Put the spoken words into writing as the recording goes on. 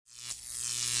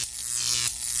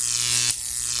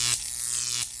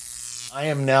I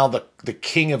am now the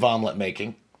king of omelet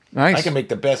making. Nice. I can make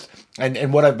the best.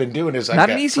 And what I've been doing is not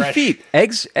an easy feat.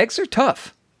 Eggs are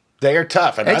tough. They are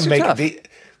tough, and Eggs I'm are making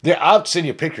tough. I'll send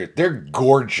you a picture. They're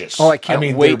gorgeous. Oh, I can't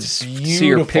wait to beautiful. see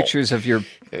your pictures of your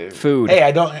food. Hey,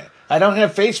 I don't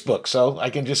have Facebook, so I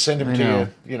can just send them to you.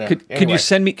 You know, Can you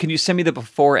send me the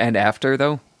before and after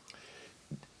though?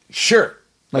 Sure.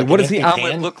 Like what does the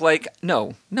omelet look like?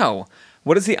 No.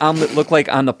 What does the omelet look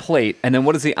like on the plate, and then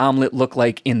what does the omelet look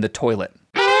like in the toilet?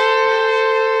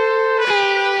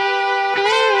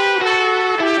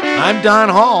 I'm Don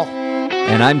Hall.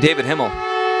 And I'm David Himmel.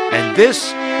 And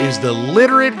this is the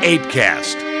Literate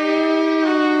ApeCast.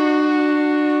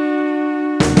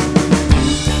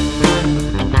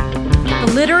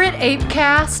 The Literate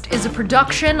ApeCast is a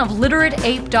production of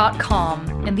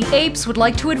LiterateApe.com, and the apes would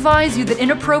like to advise you that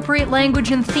inappropriate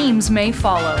language and themes may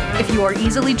follow. If you are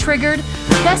easily triggered,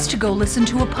 best to go listen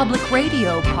to a public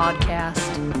radio podcast.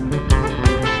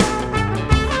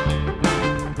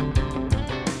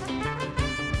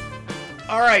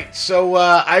 All right, so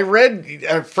I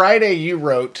read Friday you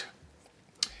wrote,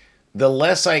 the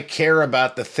less I care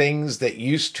about the things that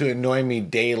used to annoy me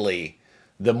daily,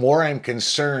 the more I'm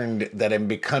concerned that I'm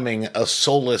becoming a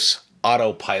soulless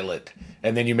autopilot.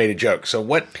 And then you made a joke. So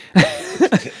what?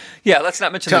 Yeah, let's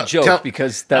not mention the joke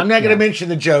because I'm not going to mention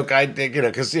the joke.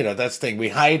 Because that's the thing. We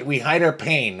hide our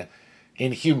pain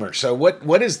in humor. So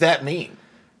what does that mean?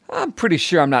 I'm pretty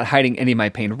sure I'm not hiding any of my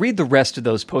pain. Read the rest of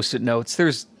those Post-it notes.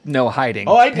 There's no hiding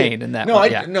pain in that one. I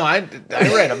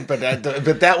read them, but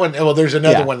that one, well, there's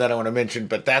another one that I want to mention,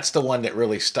 but that's the one that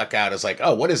really stuck out as like,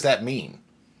 oh, what does that mean?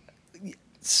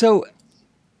 So,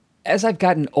 as I've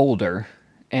gotten older,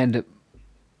 and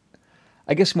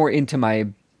I guess more into my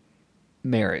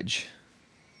marriage,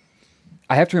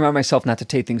 I have to remind myself not to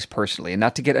take things personally and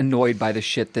not to get annoyed by the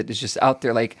shit that is just out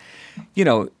there. Like,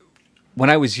 when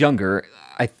I was younger,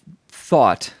 I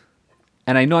thought,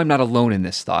 and I know I'm not alone in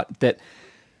this thought, that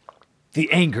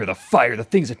the anger, the fire, the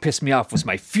things that pissed me off was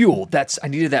my fuel. I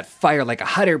needed that fire like a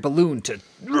hot air balloon to,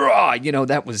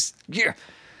 that was, yeah.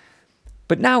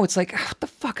 But now it's like, what the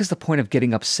fuck is the point of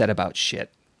getting upset about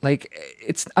shit? Like,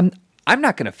 I'm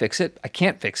not going to fix it. I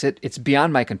can't fix it. It's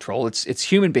beyond my control. It's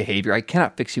human behavior. I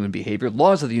cannot fix human behavior.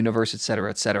 Laws of the universe, et cetera,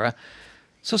 et cetera.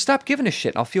 So stop giving a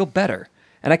shit. I'll feel better.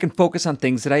 And I can focus on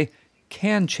things that I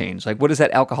can change. Like, what is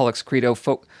that Alcoholics Credo?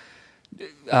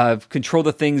 Control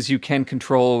the things you can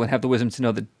control and have the wisdom to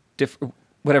know the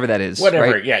whatever that is.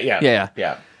 Whatever, right? Yeah,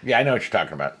 I know what you're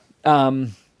talking about. I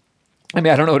mean,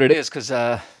 I don't know what it is because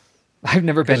I've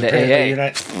never been to AA.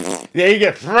 You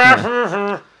get...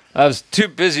 I was too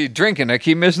busy drinking. I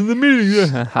keep missing the meeting.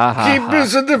 Keep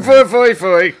missing the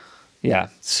foy. Yeah.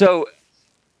 So,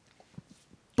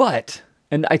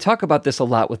 and I talk about this a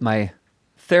lot with my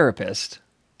therapist,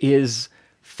 is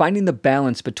finding the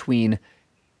balance between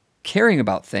caring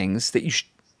about things that you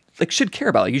should care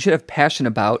about. Like you should have passion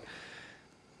about,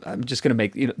 I'm just going to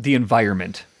make, the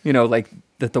environment, like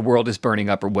that the world is burning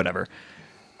up or whatever.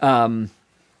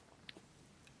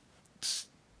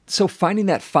 So finding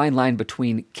that fine line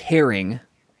between caring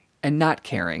and not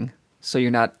caring, so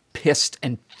you're not pissed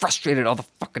and frustrated all the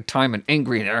fucking time and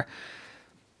angry there.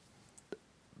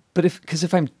 But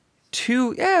if I'm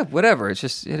too, whatever, it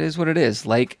is what it is.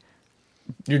 Like,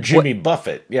 you're Jimmy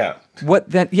Buffett, yeah. What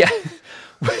then? Yeah.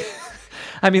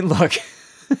 I mean, look,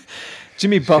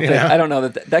 Jimmy Buffett, I don't know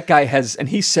that guy has, and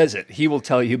he says it, he'll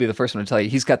be the first one to tell you,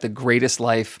 he's got the greatest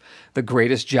life, the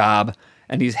greatest job,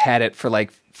 and he's had it for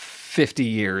like 50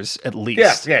 years at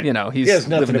least. Yeah. He has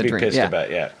nothing to be dream. pissed about,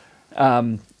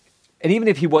 And even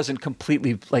if he wasn't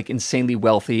completely like insanely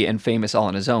wealthy and famous all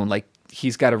on his own, like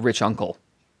he's got a rich uncle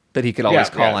that he could always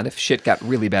call on if shit got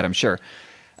really bad, I'm sure.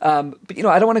 But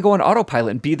I don't want to go on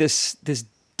autopilot and be this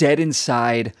dead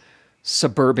inside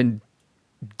suburban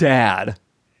dad,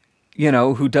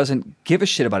 who doesn't give a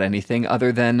shit about anything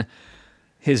other than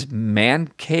his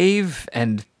man cave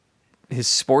and his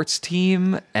sports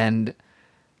team and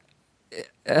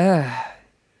I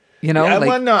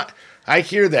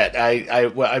hear that.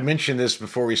 I mentioned this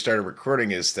before we started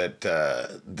recording, is that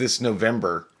this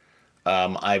November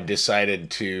I've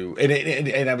decided to,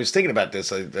 and I was thinking about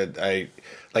this,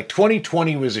 like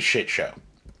 2020 was a shit show.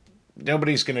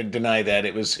 Nobody's going to deny that.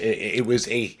 It was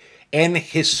an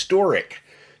historic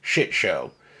shit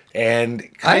show.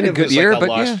 And kind of good year, like a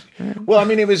lost. Yeah. Well, I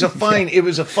mean, it was a fine. It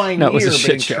was a fine no, year, it was a but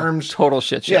shit in show. terms, total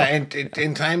shit show. Yeah, and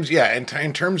in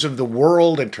terms of the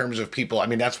world, in terms of people. I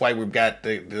mean, that's why we've got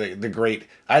the great.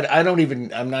 I'm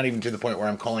not even to the point where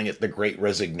I'm calling it the Great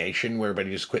Resignation, where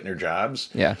everybody just quitting their jobs.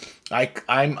 Yeah,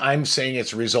 I'm saying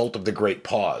it's a result of the Great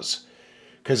Pause,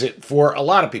 because for a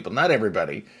lot of people, not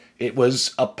everybody, It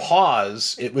was a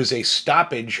pause. It was a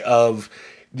stoppage of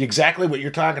exactly what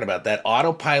you're talking about, that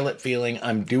autopilot feeling.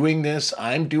 I'm doing this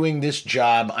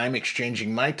job, I'm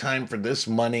exchanging my time for this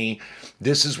money,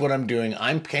 this is what I'm doing,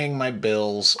 I'm paying my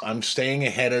bills, I'm staying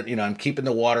ahead of, I'm keeping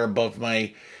the water above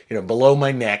my, below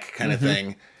my neck kind of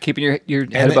thing. Keeping your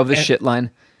head above the shit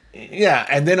line. Yeah,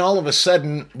 and then all of a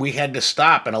sudden we had to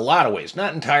stop in a lot of ways,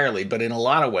 not entirely, but in a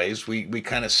lot of ways we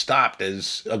kind of stopped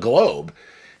as a globe,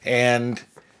 and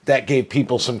that gave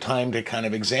people some time to kind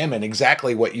of examine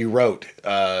exactly what you wrote,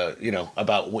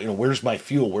 about, where's my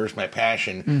fuel, where's my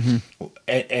passion,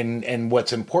 and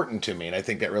what's important to me. And I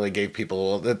think that really gave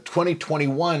people, the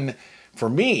 2021 for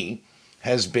me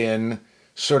has been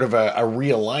sort of a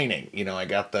realigning. I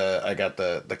got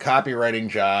the copywriting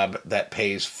job that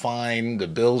pays fine. The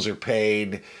bills are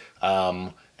paid.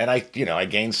 And I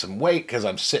gained some weight because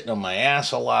I'm sitting on my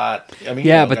ass a lot. I mean,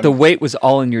 but the weight was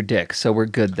all in your dick, so we're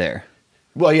good there.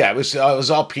 Well, yeah, it was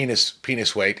all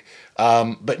penis weight.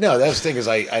 But no, that was the thing is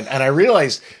I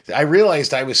realized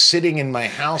I was sitting in my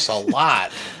house a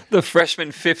lot. The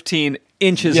freshman 15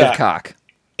 inches of cock.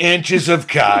 Inches of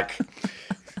cock.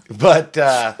 But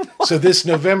so this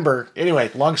November,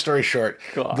 anyway, long story short,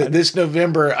 this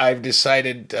November I've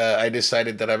decided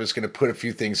that I was going to put a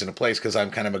few things into place because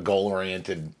I'm kind of a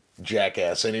goal-oriented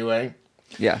jackass anyway.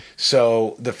 Yeah.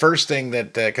 So the first thing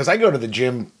that because I go to the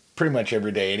gym pretty much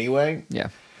every day anyway. Yeah.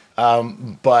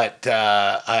 But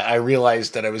I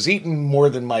realized that I was eating more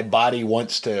than my body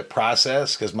wants to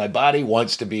process because my body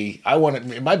wants to be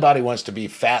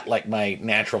fat like my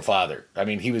natural father. I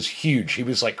mean, he was huge. He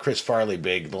was like Chris Farley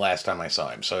big the last time I saw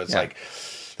him. So it's like,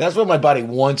 that's what my body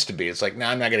wants to be. It's like,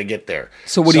 I'm not going to get there.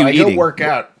 So what are you eating? I go work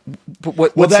out.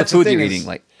 What's the food you're eating?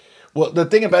 Like, well, the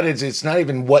thing about it is it's not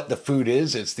even what the food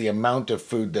is, it's the amount of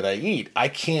food that I eat. I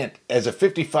can't, as a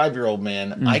 55-year-old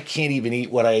man, I can't even eat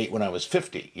what I ate when I was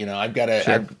 50. I've got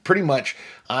to,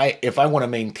 if I want to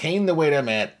maintain the weight I'm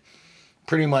at,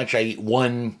 pretty much I eat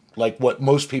one, like what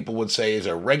most people would say is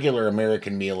a regular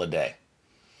American meal a day.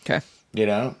 Okay.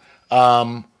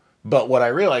 But what I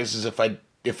realize is if I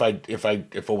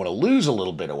want to lose a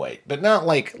little bit of weight, but not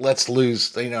like let's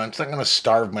lose, I'm not going to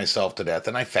starve myself to death,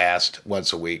 and I fast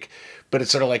once a week, but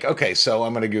it's sort of like, okay, so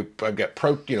I'm going to go, I've got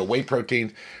whey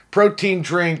protein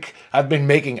drink. I've been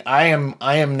making, I am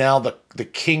now the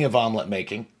king of omelet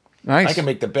making. Nice. I can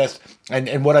make the best,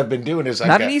 and what I've been doing is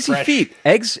not an easy feat.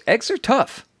 Eggs are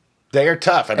tough. They are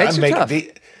tough, and I'm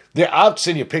making I'll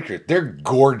send you a picture. They're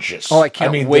gorgeous. Oh, I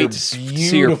can't wait to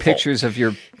see your pictures of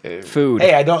your food.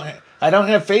 Hey, I don't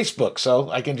have Facebook, so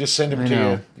I can just send them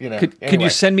to you. Can you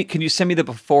send me the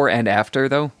before and after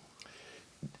though?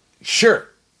 Sure.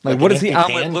 Like what does the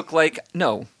omelet look like?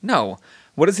 No.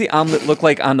 What does the omelet look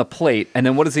like on the plate, and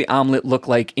then what does the omelet look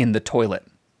like in the toilet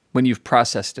when you've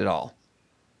processed it all?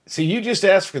 See, you just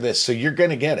asked for this, so you're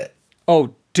gonna get it.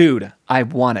 Oh, dude, I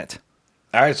want it.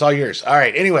 All right, it's all yours. All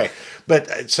right. Anyway,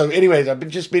 anyways, I've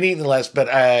just been eating less, but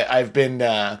I've been.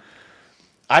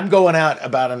 I'm going out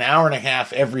about an hour and a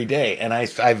half every day, and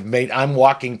I'm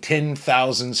walking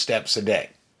 10,000 steps a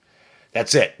day.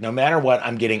 That's it. No matter what,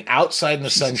 I'm getting outside in the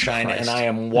sunshine, and I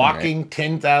am walking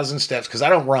 10,000 steps because I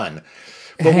don't run.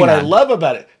 But I love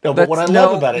about it.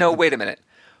 No, wait a minute.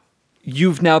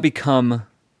 You've now become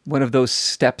one of those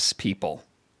steps people.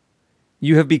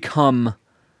 You have become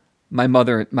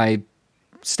my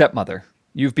stepmother.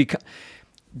 You've become.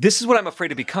 This is what I'm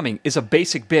afraid of becoming, is a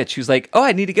basic bitch who's like, oh,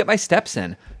 I need to get my steps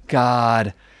in.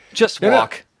 God, just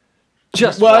walk.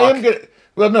 Just walk. I am good.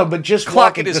 Well, no, but just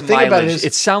clock walking. it as the thing mileage. About it is,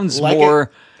 it sounds like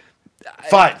more.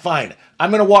 Fine.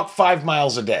 I'm going to walk 5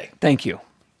 miles a day. Thank you.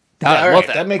 I love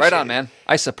that. Right on, man.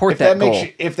 I support that goal.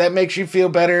 If that makes you feel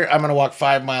better, I'm going to walk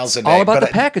 5 miles a day. All about the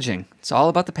packaging. It's all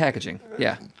about the packaging.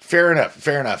 Yeah. Fair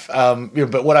enough.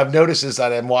 But what I've noticed is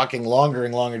that I'm walking longer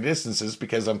and longer distances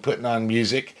because I'm putting on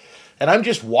music, and I'm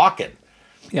just walking.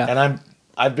 Yeah. And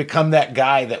I've become that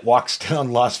guy that walks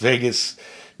down Las Vegas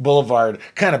Boulevard,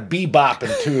 kind of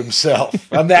bebopping to himself.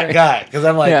 I'm that guy because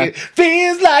I'm like, It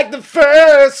feels like the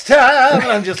first time.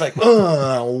 And I'm just like,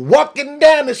 walking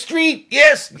down the street.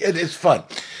 Yes, it's fun.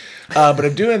 But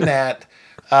I'm doing that.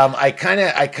 I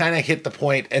kind of hit the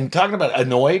point, and talking about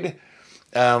annoyed.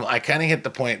 I kind of hit the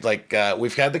point, like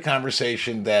we've had the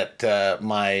conversation that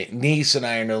my niece and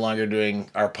I are no longer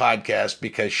doing our podcast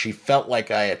because she felt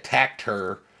like I attacked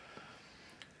her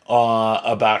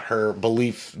about her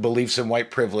beliefs in white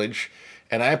privilege,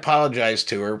 and I apologized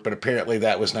to her, but apparently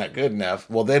that was not good enough.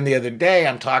 Well, then the other day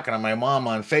I'm talking to my mom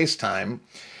on FaceTime,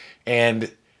 and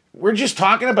we're just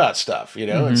talking about stuff,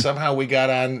 and somehow we got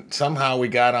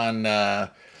on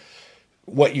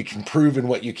what you can prove and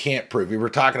what you can't prove. We were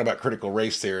talking about critical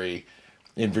race theory,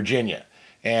 in Virginia.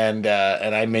 And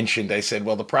I mentioned, I said,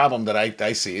 well, the problem that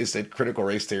I see is that critical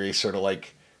race theory is sort of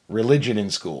like religion in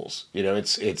schools. You know,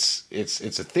 it's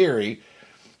a theory,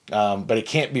 but it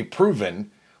can't be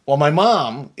proven. Well, my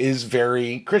mom is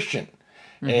very Christian.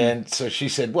 And so she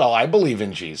said, well, I believe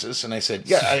in Jesus. And I said,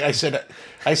 yeah, I said,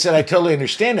 I totally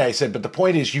understand that. I said, but the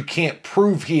point is you can't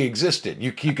prove he existed.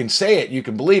 You can say it, you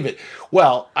can believe it.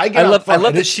 Well, I love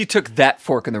that she took that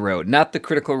fork in the road, not the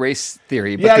critical race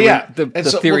theory, but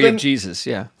the theory of Jesus.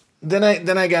 Yeah. Then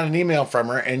I got an email from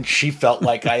her and she felt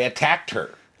like I attacked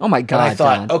her. Oh my God. And I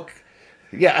thought, okay,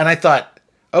 yeah. And I thought,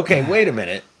 okay, wait a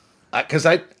minute. Cause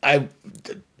this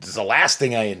is the last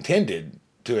thing I intended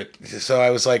to it. So I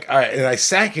was like, all right. And I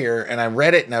sat here and I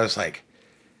read it and I was like,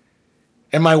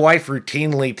 and my wife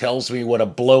routinely tells me what a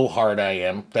blowhard I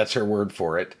am. That's her word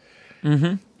for it.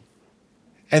 Mm-hmm.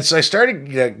 And so I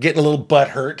started getting a little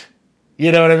butthurt.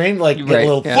 You know what I mean? Like, get a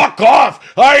little, fuck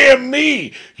off. I am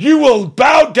me. You will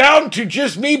bow down to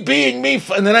just me being me.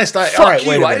 And then I started, all right,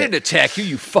 wait a minute. I didn't attack you,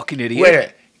 you fucking idiot. Wait a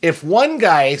minute. If one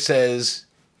guy says,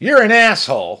 you're an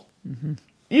asshole,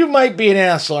 you might be an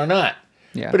asshole or not.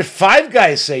 Yeah. But if 5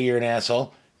 guys say you're an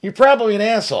asshole, you're probably an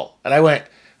asshole. And I went,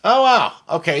 oh wow,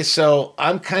 okay, so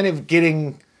I'm kind of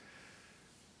getting,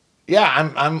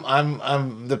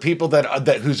 I'm the people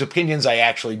that whose opinions I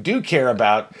actually do care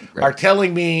about are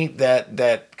telling me that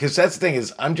because that's the thing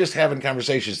is I'm just having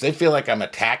conversations. They feel like I'm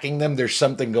attacking them. There's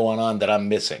something going on that I'm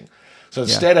missing. So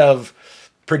instead of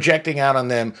projecting out on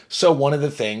them, so one of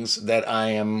the things that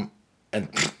I am. And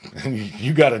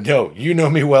you got to know, you know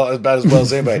me well about as well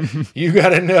as anybody. You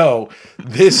got to know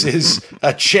this is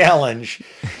a challenge.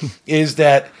 Is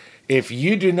that if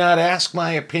you do not ask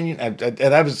my opinion, and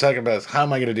I was talking about how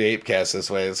am I going to do ApeCast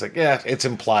this way? It's like it's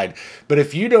implied. But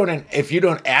if you don't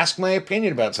ask my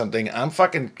opinion about something,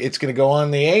 it's going to go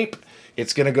on the Ape.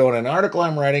 It's going to go in an article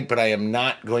I'm writing, but I am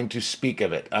not going to speak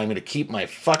of it. I'm going to keep my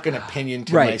fucking opinion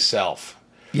to myself.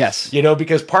 Yes.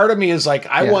 Because part of me is like,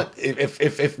 I want,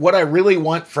 if what I really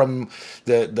want from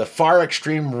the far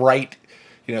extreme right,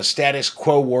 status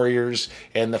quo warriors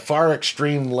and the far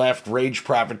extreme left rage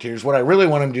profiteers, what I really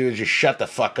want them to do is just shut the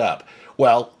fuck up.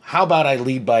 Well, how about I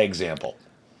lead by example?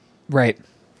 Right.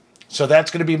 So that's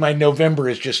going to be my November,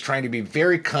 is just trying to be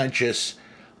very conscious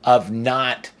of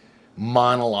not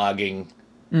monologuing,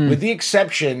 with the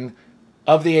exception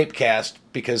of the ApeCast,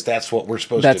 because that's what we're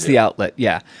supposed to do. That's the outlet,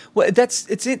 yeah. Well,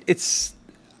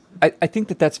 I think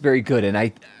that's very good,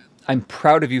 and I'm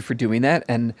proud of you for doing that.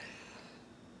 And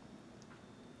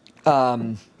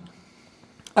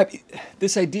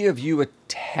this idea of you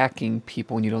attacking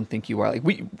people when you don't think you are, like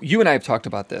you and I have talked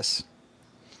about this.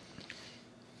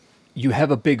 You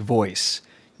have a big voice.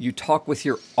 You talk with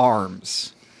your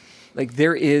arms. Like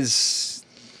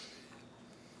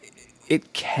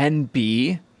it can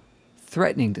be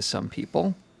threatening to some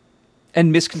people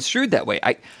and misconstrued that way.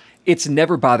 It's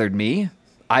never bothered me.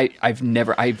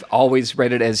 I've always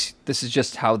read it as this is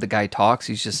just how the guy talks.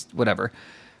 He's just whatever,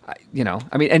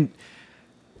 and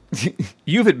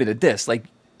you've admitted this, like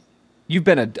you've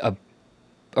been a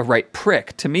right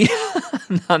prick to me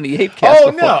on the ApeCast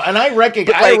before. No, and I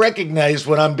recognize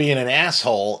when I'm being an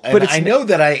asshole, and I know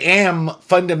that I am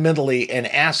fundamentally an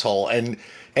asshole, and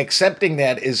accepting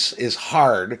that is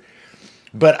hard.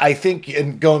 But I think,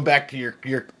 and going back to your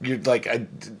like,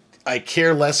 I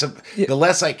care less the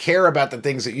less I care about the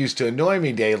things that used to annoy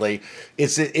me daily.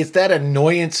 It's that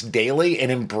annoyance daily,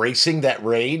 and embracing that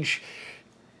rage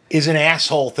is an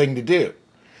asshole thing to do.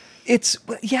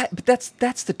 But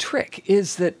that's the trick.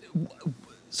 Is that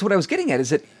so? What I was getting at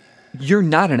is that you're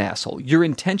not an asshole. Your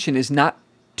intention is not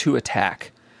to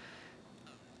attack,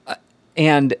 but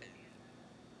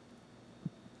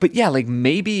like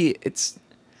maybe it's.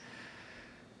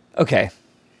 Okay,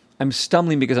 I'm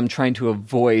stumbling because I'm trying to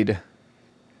avoid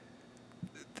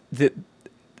the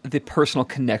personal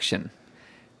connection.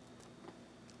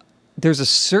 There's a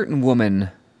certain woman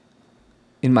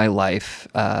in my life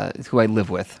who I live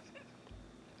with.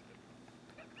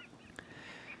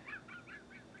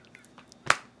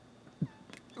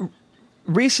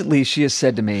 Recently, she has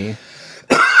said to me,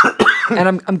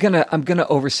 and I'm gonna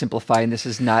oversimplify, and this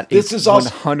is not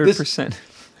 100%.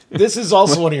 This is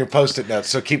also one of your Post-it notes,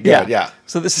 so keep going. Yeah.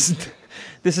 So this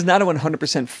is not a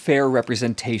 100% fair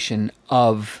representation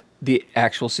of the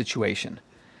actual situation.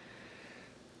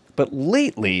 But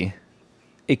lately,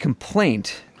 a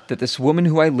complaint that this woman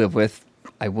who I live with,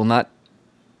 I will not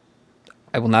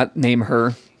name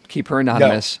her, keep her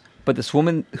anonymous, but this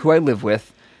woman who I live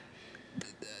with,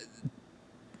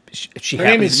 she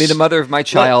happens to be the mother of my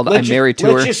child. I'm married to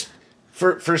her.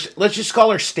 Let's just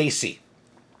call her Stacy.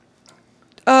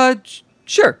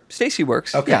 Sure. Stacy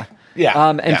works. Okay. Yeah.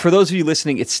 Yeah. And for those of you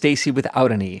listening, it's Stacy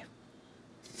without an E.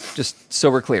 Just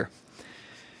so we're clear.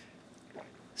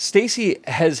 Stacy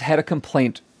has had a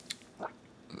complaint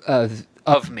of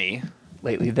me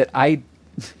lately that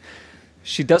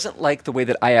she doesn't like the way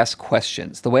that I ask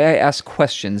questions. The way I ask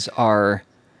questions are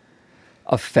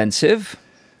offensive,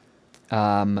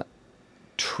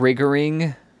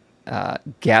 triggering,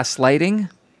 gaslighting.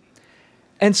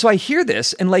 And so I hear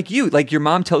this, and like your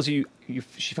mom tells you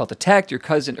she felt attacked, your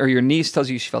cousin or your niece tells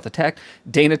you she felt attacked,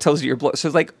 Dana tells you you're so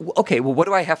it's like, okay, well, what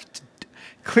do I have to do?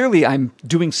 Clearly I'm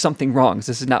doing something wrong.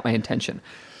 This is not my intention.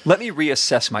 Let me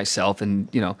reassess myself, and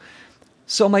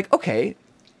so I'm like, okay,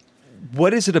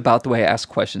 what is it about the way I ask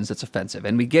questions that's offensive?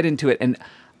 And we get into it, and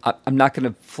I'm not going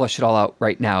to flush it all out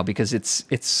right now because it's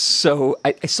so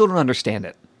I still don't understand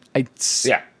it. I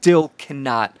still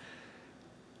cannot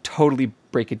totally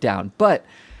break it down, but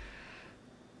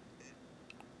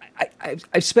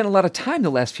I've spent a lot of time the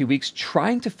last few weeks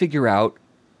trying to figure out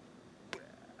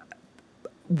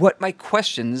what my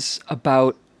questions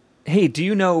about, hey, do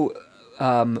you know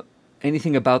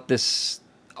anything about this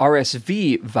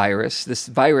RSV virus, this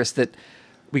virus that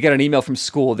we got an email from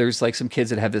school. There's like some kids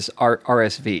that have this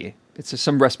RSV. It's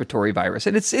some respiratory virus,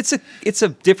 and it's a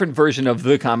different version of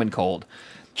the common cold.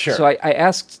 Sure. So I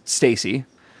asked Stacy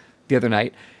the other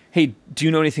night, hey, do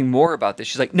you know anything more about this?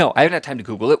 She's like, no, I haven't had time to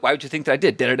Google it. Why would you think that I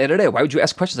did? Da-da-da-da-da. Why would you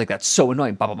ask questions like that? So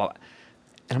annoying. Blah, blah, blah.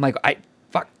 And I'm like, I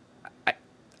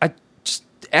just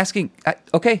asking.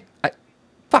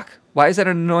 Fuck. Why is that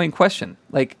an annoying question?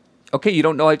 Like, okay, you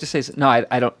don't know. I just say, no,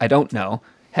 I don't know.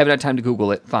 Haven't had time to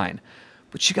Google it. Fine.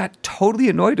 But she got totally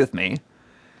annoyed with me.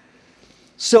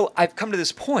 So I've come to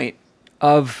this point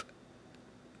of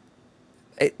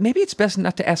maybe it's best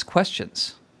not to ask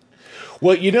questions.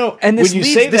 Well, and when you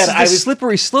say that, I was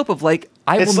slippery slope of like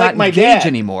I will like not engage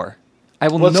anymore. I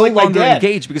will no longer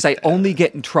engage because I only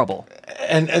get in trouble.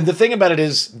 And the thing about it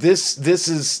is there's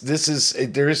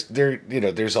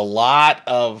a lot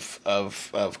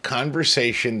of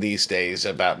conversation these days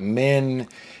about men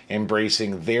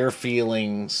embracing their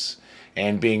feelings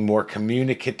and being more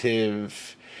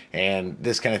communicative and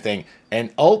this kind of thing.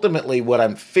 And ultimately what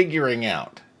I'm figuring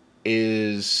out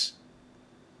is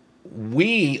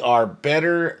we are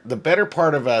better, the better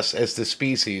part of us as the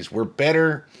species, we're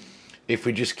better if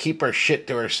we just keep our shit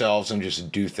to ourselves and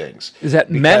just do things. Is that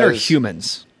men or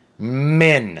humans?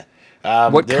 Men.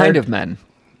 What kind of men?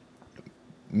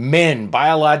 Men,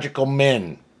 biological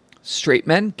men. Straight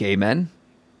men, gay men?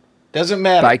 Doesn't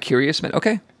matter. Bi-curious men,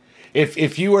 okay.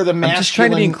 If you are the masculine, I'm just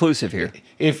trying to be inclusive here.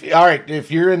 If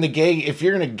you're in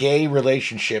a gay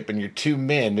relationship and you're two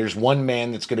men, there's one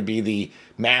man that's going to be the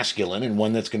masculine and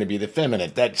one that's going to be the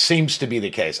feminine. That seems to be the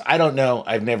case. I don't know.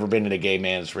 I've never been in a gay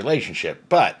man's relationship,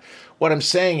 but what I'm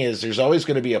saying is there's always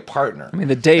going to be a partner. I mean,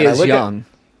 the day is young.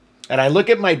 And I look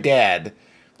at my dad,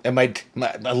 and I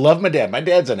love my dad. My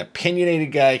dad's an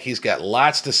opinionated guy. He's got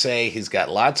lots to say. He's got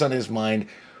lots on his mind,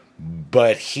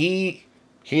 but he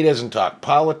doesn't talk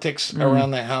politics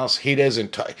around the house. He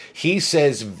doesn't talk. He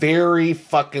says very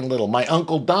fucking little. My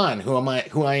Uncle Don,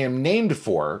 who I am named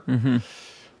for,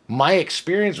 my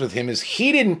experience with him is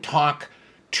he didn't talk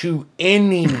to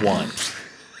anyone.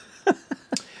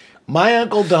 My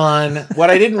Uncle Don, what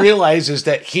I didn't realize is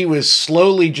that he was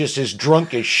slowly just as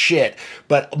drunk as shit.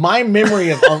 But my memory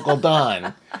of Uncle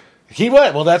Don, he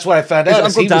was. Well, that's what I found out.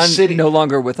 Is Uncle Don no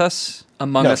longer with us?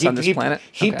 Among us on this planet?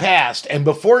 He passed, and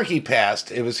before he passed,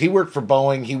 he worked for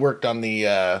Boeing. He worked on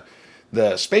the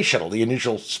space shuttle, the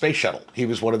initial space shuttle. He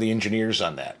was one of the engineers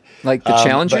on that. Like the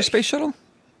Challenger space shuttle?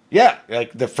 Yeah,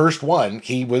 like the first one.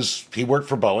 He worked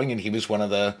for Boeing, and he was one of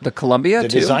the Columbia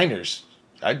designers.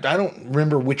 I don't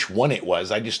remember which one it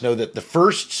was. I just know that the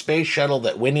first space shuttle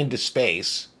that went into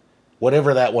space,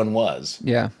 whatever that one was,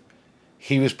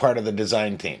 he was part of the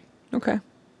design team. Okay,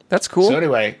 that's cool. So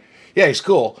anyway. Yeah, he's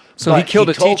cool. So he killed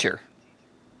a teacher.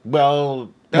 Well,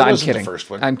 that wasn't the first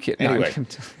one. I'm kidding.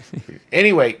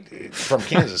 Anyway, from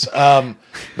Kansas.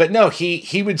 But no,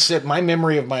 he would sit. My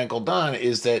memory of my Uncle Don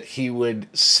is that he would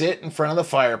sit in front of the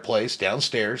fireplace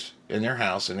downstairs in their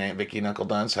house, in Aunt Vicky and Uncle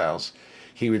Don's house.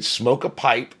 He would smoke a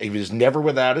pipe. He was never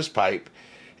without his pipe.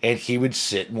 And he would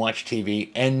sit and watch TV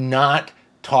and not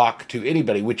talk to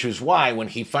anybody, which is why when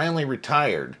he finally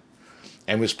retired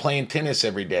and was playing tennis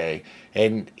every day,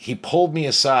 and he pulled me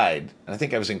aside, and I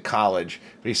think I was in college,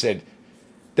 but he said,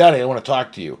 Daddy, I want to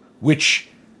talk to you. Which,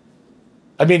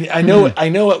 I mean, I know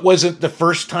it wasn't the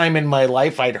first time in my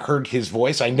life I'd heard his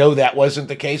voice. I know that wasn't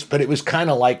the case, but it was kind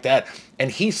of like that. And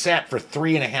he sat for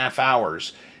 3.5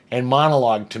 hours and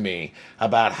monologued to me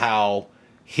about how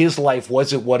his life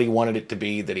wasn't what he wanted it to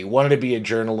be, that he wanted to be a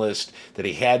journalist, that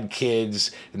he had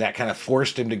kids, and that kind of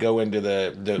forced him to go into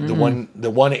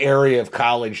the one area of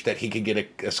college that he could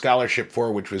get a scholarship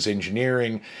for, which was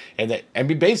engineering, and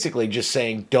basically just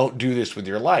saying, don't do this with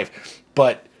your life.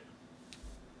 But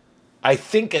I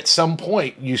think at some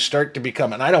point you start to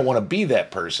become, and I don't want to be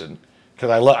that person because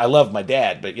I love my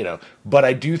dad, but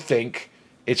I do think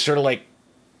it's sort of like,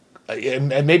 and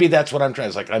maybe that's what I'm trying.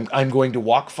 It's like I'm going to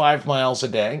walk 5 miles a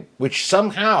day, which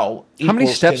somehow equals how many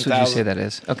steps 10,000. would you say that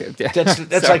is? Okay, yeah.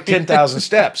 That's like 10,000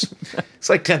 steps. It's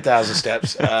like 10,000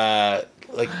 steps. And I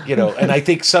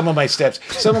think some of my steps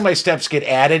get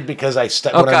added because when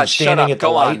I'm standing at the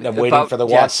light and I'm waiting for the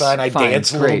walk sign, I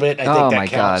dance a little bit. And I think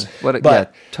that counts. God,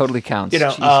 totally counts.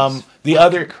 The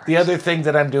other thing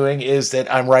that I'm doing is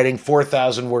that I'm writing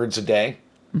 4,000 words a day,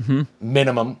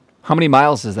 minimum. How many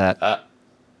miles is that?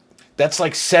 That's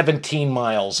like 17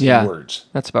 miles in words.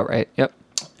 That's about right. Yep.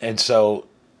 And so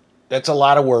that's a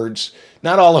lot of words.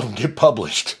 Not all of them get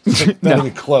published. Not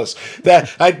even close.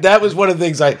 That was one of the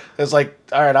things I was like,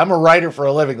 all right, I'm a writer for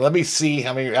a living. Let me see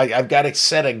how many. I've got to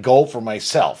set a goal for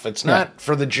myself. It's not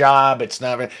for the job. It's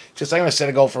not just I'm going to set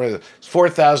a goal for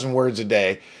 4,000 words a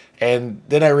day. And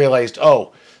then I realized,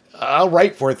 I'll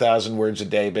write 4,000 words a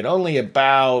day, but only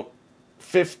about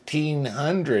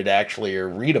 1,500 actually are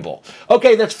readable.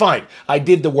 Okay, that's fine. I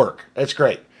did the work. That's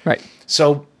great. Right.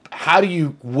 So how do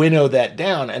you winnow that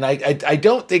down? And I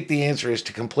don't think the answer is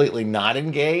to completely not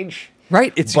engage.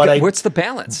 Right. What's the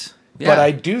balance? Yeah. But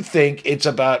I do think it's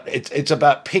about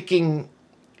picking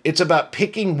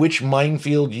which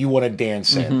minefield you want to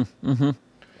dance in. Mm-hmm.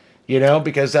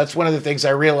 Because that's one of the things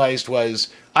I realized was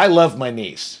I love my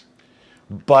niece.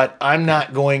 But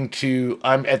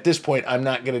at this point, I'm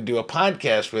not going to do a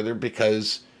podcast with her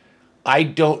because I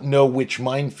don't know which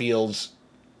minefields.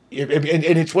 And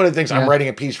it's one of the things I'm writing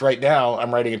a piece right now.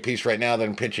 That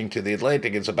I'm pitching to the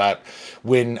Atlantic. It's about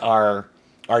when our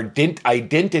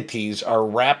identities are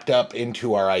wrapped up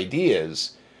into our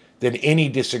ideas, then any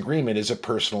disagreement is a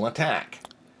personal attack.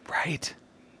 Right.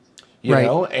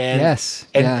 And that's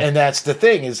the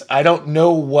thing is I don't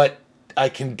know what I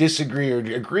can disagree or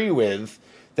agree with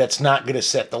that's not going to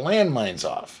set the landmines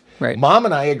off. Right. Mom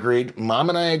and I agreed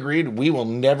we will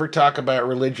never talk about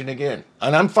religion again.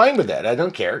 And I'm fine with that. I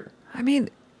don't care. I mean,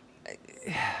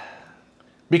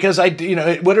 because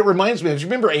what it reminds me of, you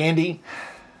remember Andy?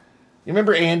 You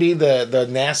remember Andy, the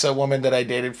NASA woman that I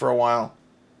dated for a while?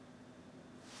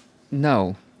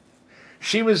 No.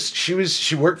 She worked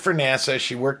for NASA.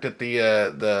 She worked at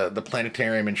the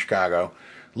planetarium in Chicago.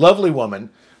 Lovely woman,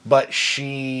 but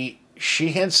she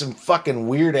had some fucking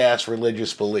weird ass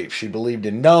religious beliefs. She believed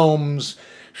in gnomes.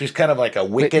 She's kind of like a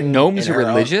Wiccan. Wait, gnomes are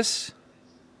religious?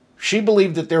 She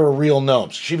believed that there were real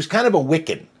gnomes. She was kind of a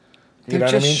Wiccan. They're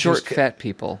just short, fat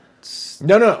people.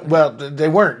 No. Well, they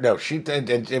weren't. No,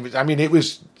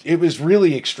 it was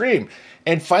really extreme.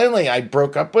 And finally, I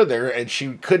broke up with her, and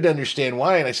she couldn't understand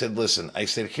why. And I said, "Listen,"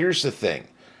 "here's the thing.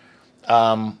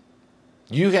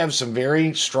 You have some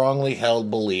very strongly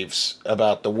held beliefs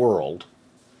about the world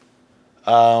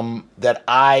that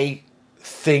I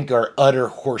think are utter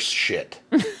horse shit.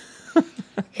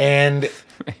 And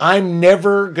I'm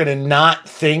never going to not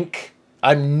think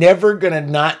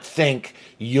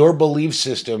your belief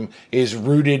system is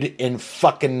rooted in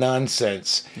fucking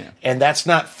nonsense. Yeah. And that's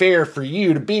not fair for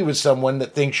you to be with someone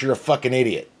that thinks you're a fucking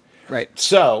idiot. Right.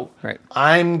 So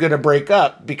I'm going to break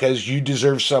up because you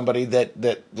deserve somebody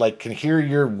that like can hear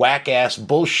your whack ass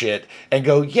bullshit and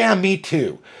go, yeah, me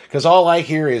too. Because all I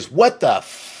hear is, what the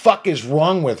fuck is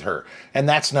wrong with her? And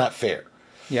that's not fair.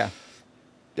 Yeah.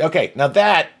 Okay. Now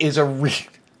that is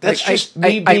that's just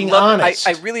me being honest.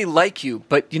 I really like you,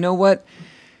 but you know what?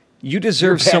 You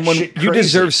deserve someone. You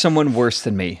deserve someone worse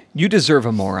than me. You deserve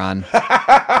a moron.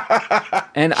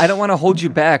 And I don't want to hold you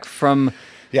back from.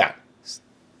 Yeah.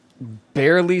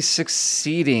 Barely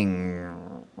succeeding.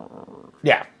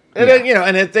 Yeah. And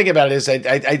and the thing about it is, I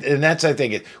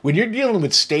think when you're dealing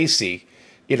with Stacy,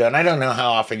 and I don't know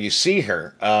how often you see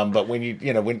her, but when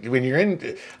when you're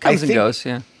in, comes and goes,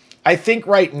 yeah. I think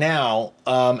right now,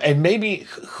 and maybe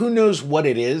who knows what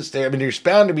it is. There's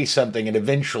bound to be something, and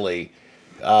eventually,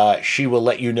 she will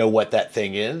let you know what that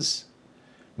thing is.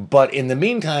 But in the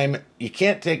meantime, you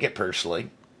can't take it personally.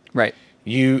 Right.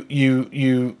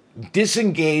 You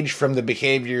disengage from the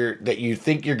behavior that you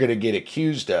think you're going to get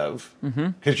accused of,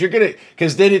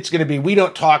 because then it's going to be, we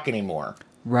don't talk anymore.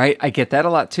 Right. I get that a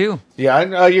lot too. Yeah, I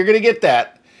know you're going to get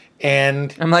that,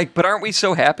 and I'm like, but aren't we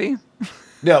so happy?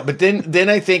 No, but then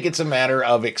I think it's a matter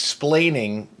of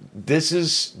explaining this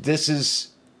is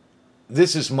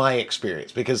my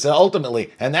experience, because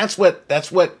ultimately, and that's what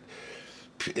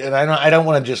and I don't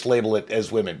want to just label it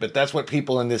as women, but that's what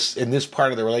people in this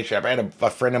part of the relationship. I had a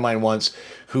friend of mine once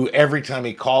who every time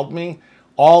he called me,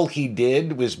 all he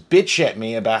did was bitch at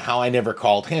me about how I never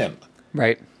called him.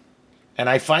 Right. And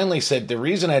I finally said, the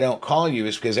reason I don't call you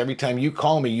is because every time you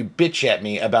call me, you bitch at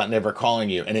me about never calling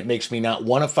you. And it makes me not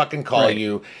want to fucking call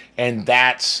you. And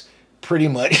that's pretty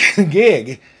much the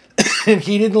gig. And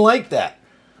he didn't like that.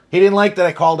 He didn't like that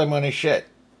I called him on his shit.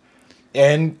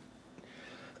 And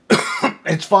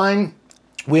it's fine.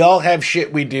 We all have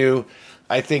shit we do.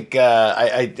 I think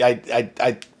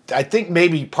I think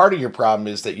maybe part of your problem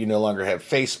is that you no longer have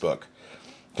Facebook.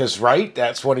 Because, right?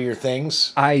 That's one of your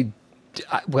things.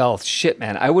 Well, shit,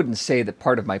 man. I wouldn't say that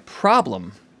part of my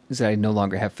problem is that I no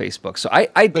longer have Facebook. So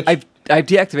I've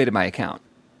deactivated my account.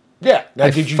 Yeah. Now,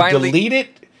 did you delete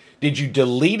it? Did you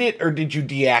delete it or did you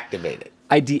deactivate it?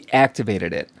 I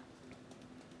deactivated it.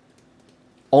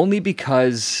 Only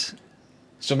because...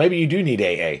 So maybe you do need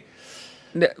AA.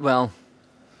 Well,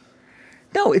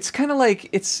 no, it's kind of like...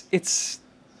 It's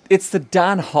the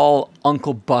Don Hall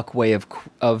Uncle Buck way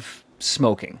of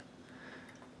smoking.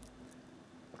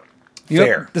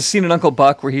 Fair. The scene in Uncle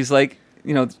Buck where he's like,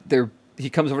 he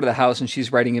comes over to the house and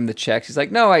she's writing him the checks. He's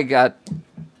like, no, I got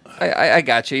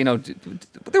you.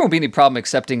 There won't be any problem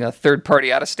accepting a third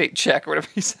party out of state check or whatever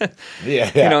he said. Yeah.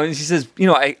 And she says,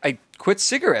 I quit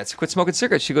smoking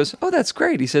cigarettes. She goes, oh, that's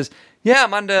great. He says, yeah,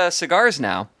 I'm on to cigars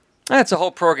now. That's a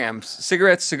whole program.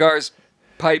 Cigarettes, cigars,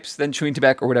 pipes, then chewing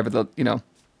tobacco or whatever.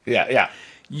 Yeah.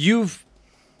 You've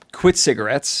quit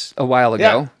cigarettes a while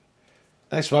ago.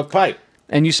 Yeah. I smoke pipe.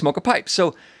 And you smoke a pipe.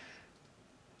 So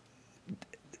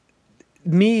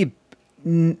me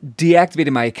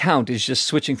deactivating my account is just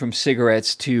switching from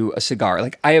cigarettes to a cigar.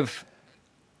 Like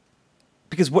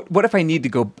because what if I need to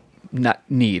go Yeah,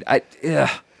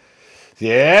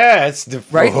 it's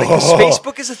right. Like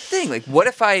Facebook is a thing. Like what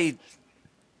if I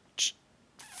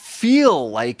feel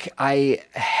like I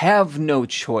have no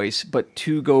choice but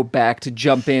to go back to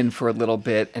jump in for a little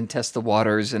bit and test the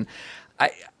waters, and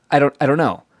I don't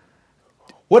know.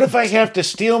 What if I have to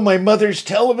steal my mother's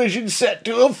television set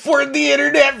to afford the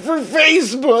internet for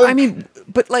Facebook? I mean,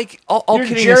 but like, all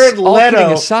kidding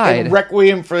Leto aside, in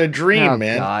Requiem for a Dream,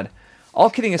 man. God. All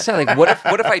kidding aside, like, what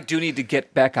if I do need to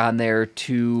get back on there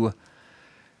to?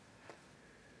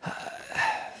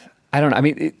 I don't know.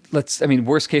 I mean,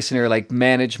 worst case scenario, like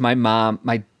manage my mom.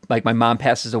 My mom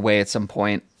passes away at some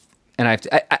point, and I have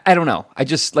to. I don't know. I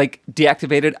just like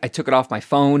deactivated. I took it off my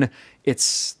phone.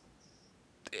 It's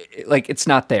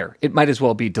not there. It might as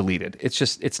well be deleted.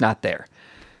 It's not there.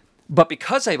 But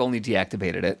because I've only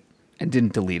deactivated it and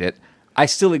didn't delete it, I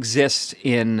still exist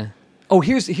in... Oh,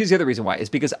 here's the other reason why. Is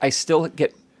because I still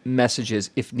get messages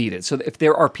if needed. So if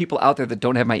there are people out there that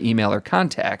don't have my email or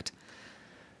contact,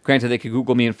 granted, they could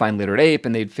Google me and find Literate Ape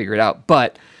and they'd figure it out.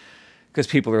 But because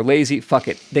people are lazy, fuck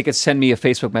it. They could send me a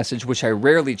Facebook message, which I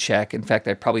rarely check. In fact,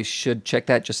 I probably should check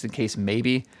that just in case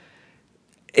maybe.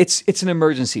 It's an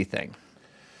emergency thing.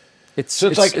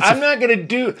 I'm not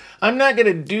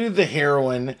gonna do the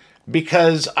heroin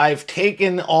because I've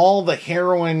taken all the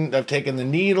heroin. I've taken the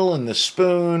needle and the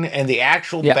spoon and the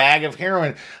actual bag of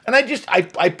heroin, and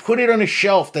I put it on a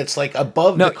shelf that's like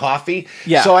above the coffee.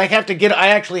 Yeah. So I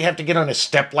actually have to get on a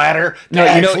stepladder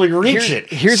to reach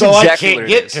it. I can't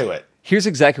get to it. Here's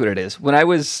exactly what it is. When I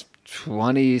was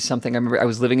 20 something, I remember I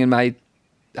was living in my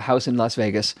house in Las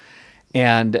Vegas,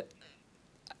 and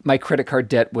my credit card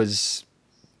debt was.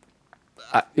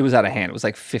 It was out of hand. It was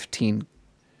like 15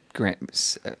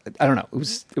 grand. I don't know.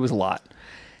 It was a lot.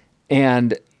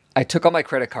 And I took all my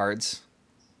credit cards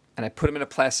and I put them in a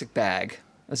plastic bag,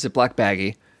 a Ziploc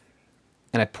baggie,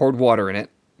 and I poured water in it,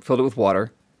 filled it with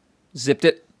water, zipped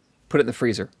it, put it in the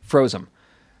freezer, froze them.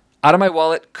 Out of my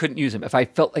wallet, couldn't use them. If I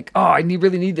felt like, I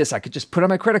really need this, I could just put on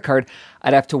my credit card.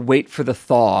 I'd have to wait for the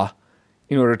thaw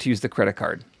in order to use the credit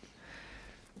card.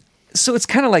 So it's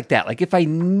kind of like that. Like if I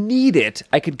need it,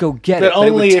 I could go get it. But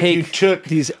only it would if you took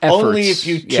these efforts. Only if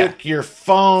you took your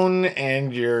phone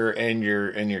and your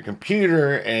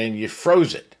computer and you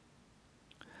froze it.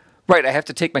 Right. I have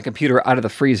to take my computer out of the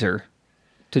freezer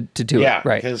to do it.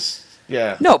 Right.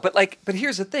 No, but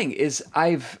here's the thing: is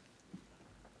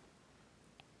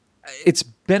it's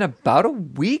been about a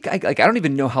week. I don't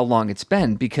even know how long it's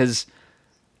been because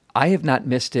I have not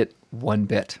missed it one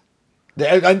bit.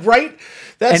 Right?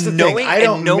 That's the thing. I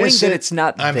don't knowing miss that it. It's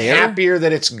not I'm there. happier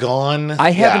that it's gone.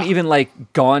 I haven't even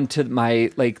gone to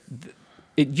my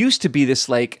it used to be this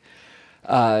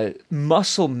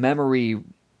muscle memory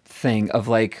thing of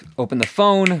open the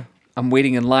phone. I'm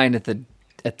waiting in line at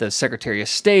the Secretary of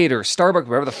State or Starbucks,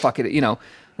 wherever the fuck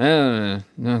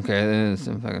Okay, it's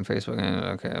on fucking Facebook.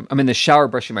 Okay, I'm in the shower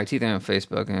brushing my teeth. I'm on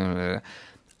Facebook.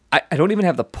 I don't even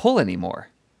have the pull anymore.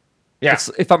 Yeah.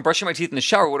 If I'm brushing my teeth in the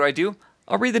shower, what do?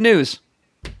 I'll read the news.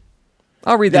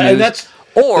 I'll read the news. That's,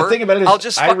 or the thing about it is I'll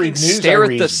just fucking stare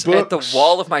at the books.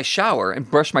 wall of my shower and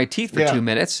brush my teeth for 2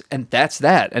 minutes, and that's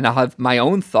that. And I'll have my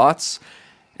own thoughts,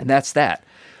 and that's that.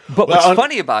 But what's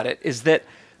funny about it is that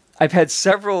I've had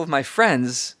several of my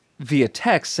friends via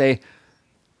text say,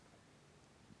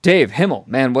 Dave Himmel,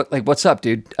 man, what's up,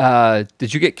 dude?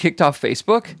 Did you get kicked off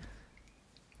Facebook?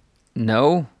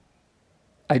 No,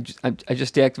 I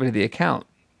just deactivated the account.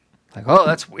 Like, oh,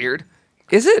 that's weird.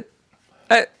 Is it?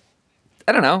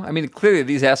 I don't know. I mean, clearly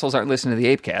these assholes aren't listening to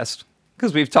the ApeCast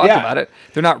because we've talked about it.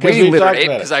 They're not reading Literate Ape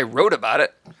because I wrote about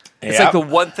it. It's like the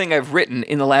one thing I've written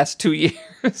in the last 2 years.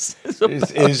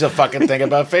 is a fucking thing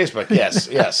about Facebook. Yes,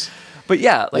 yes. But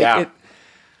yeah, like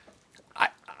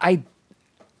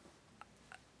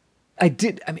I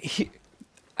did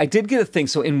get a thing.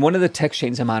 So in one of the text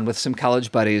chains I'm on with some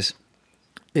college buddies,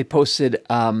 they posted,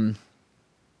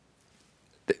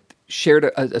 shared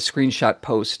a screenshot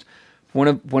post. One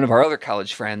of our other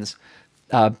college friends,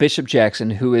 Bishop Jackson,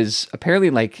 who is apparently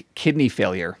like kidney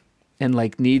failure and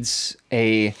like needs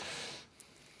a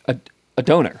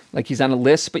donor. Like he's on a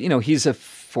list, but he's a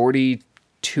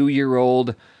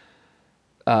 42-year-old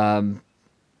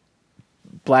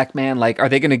black man. Like, are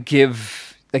they going to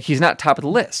give? Like, he's not top of the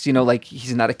list. Like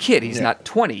he's not a kid. He's not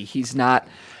 20. He's not.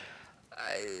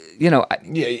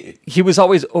 He was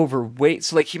always overweight,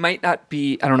 so like he might not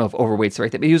be. I don't know if overweight's the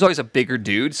right thing, but he was always a bigger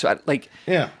dude. So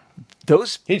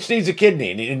those. He just needs a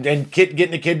kidney, and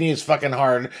getting a kidney is fucking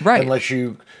hard, right? Unless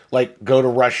you like go to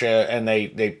Russia and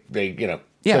they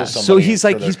yeah. So he's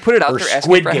like he's put it out there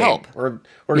asking for help, or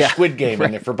Squid Game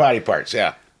in it for body parts,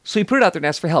 yeah. So he put it out there and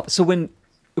asked for help. So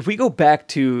if we go back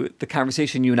to the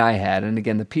conversation you and I had, and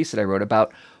again the piece that I wrote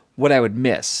about what I would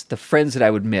miss, the friends that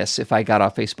I would miss if I got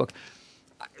off Facebook.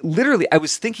 Literally, I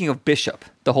was thinking of Bishop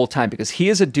the whole time because he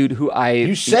is a dude who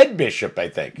You said Bishop, I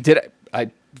think. Did I?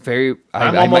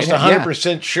 I'm almost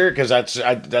 100% sure because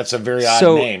that's a very odd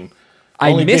name.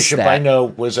 Only Bishop I know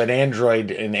was an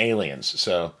android in Aliens.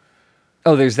 So.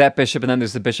 Oh, there's that Bishop, and then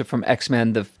there's the Bishop from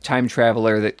X-Men, the time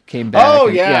traveler that came back. Oh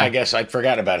yeah, I guess I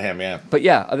forgot about him. Yeah. But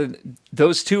yeah, other than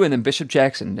those two, and then Bishop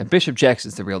Jackson. And Bishop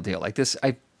Jackson's the real deal. Like this,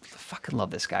 I fucking love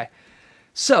this guy.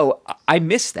 So I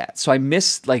miss that. So I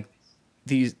miss like.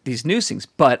 These news things,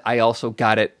 but I also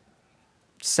got it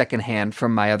secondhand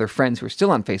from my other friends who are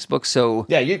still on Facebook. So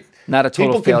not a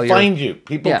total failure. People can find you.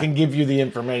 People can give you the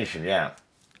information. Yeah.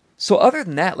 So other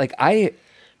than that, like I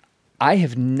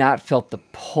have not felt the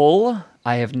pull.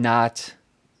 I have not,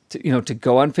 to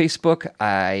go on Facebook.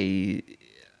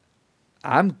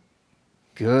 I'm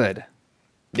good.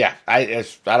 Yeah, I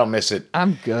don't miss it.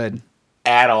 I'm good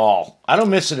at all. I don't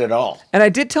miss it at all. And I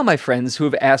did tell my friends who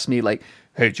have asked me like,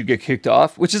 hey, did you get kicked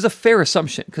off? Which is a fair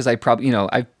assumption because I probably,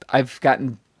 I've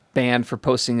gotten banned for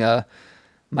posting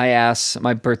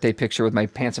my birthday picture with my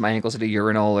pants at my ankles at a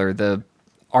urinal, or the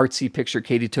artsy picture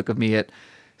Katie took of me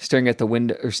staring at the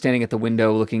window or standing at the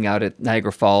window looking out at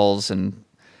Niagara Falls and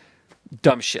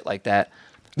dumb shit like that.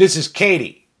 This is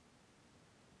Katie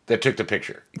that took the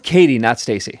picture. Katie, not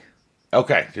Stacy.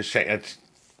 Okay, just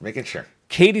making sure.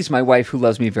 Katie's my wife who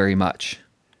loves me very much.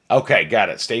 Okay, got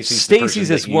it. Stacy's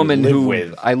this woman who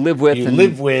I live with.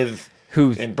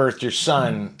 Who and birthed your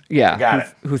son. Yeah, got it.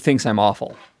 Who thinks I'm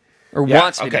awful, or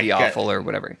wants me to be awful, or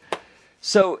whatever.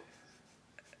 So,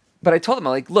 but I told them,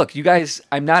 I'm like, look, you guys,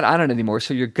 I'm not on it anymore,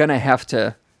 so you're gonna have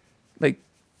to, like,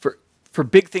 for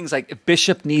big things like if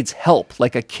Bishop needs help,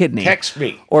 like a kidney, text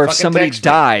me, or if somebody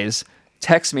dies,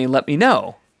 text me and let me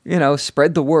know.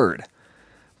 Spread the word.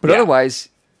 But otherwise,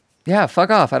 fuck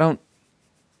off. I don't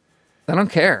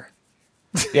care.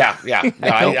 Yeah. No,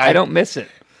 I don't miss it.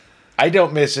 I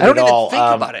don't miss it at all. I don't even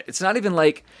think about it. It's not even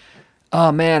like,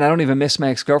 oh man, I don't even miss my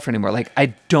ex-girlfriend anymore. Like, I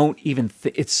don't even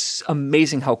it's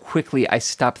amazing how quickly I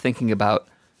stopped thinking about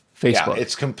Facebook. Yeah,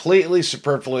 it's completely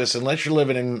superfluous unless you're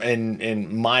living in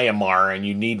Myanmar and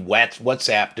you need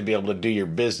WhatsApp to be able to do your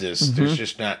business. Mm-hmm.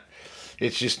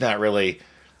 It's just not really.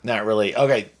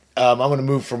 Okay, I'm going to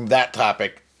move from that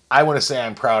topic. I want to say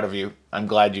I'm proud of you. I'm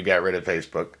glad you got rid of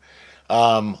Facebook.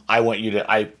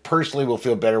 I personally will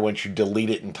feel better once you delete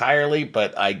it entirely,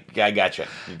 but I got you.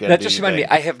 That just reminded me,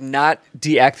 I have not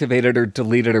deactivated or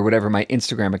deleted or whatever my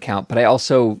Instagram account, but I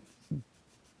also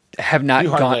have not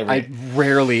gone. I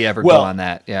rarely ever go on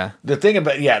that. Yeah. The thing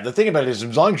about it is,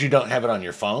 as long as you don't have it on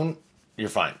your phone, you're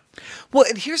fine. Well,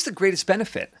 and here's the greatest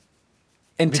benefit.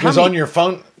 And because Tommy, on your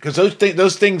phone, because those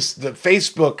things, the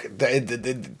Facebook,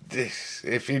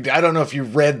 if you, I don't know if you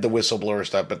read the whistleblower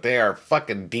stuff, but they are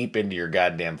fucking deep into your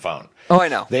goddamn phone. oh, I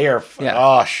know. They are, Yeah.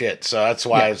 oh shit. So that's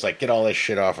why Yeah. I was like, get all this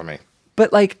shit off of me.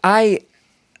 But like I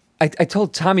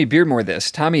told Tommy Beardmore this.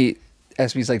 Tommy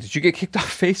asked me, he's like, "Did you get kicked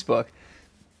off Facebook?"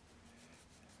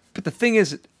 But the thing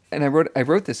is, and I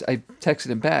wrote this. I texted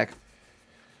him back.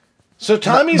 So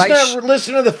Tommy's not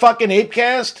listening to the fucking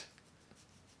ApeCast?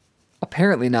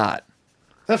 Apparently not.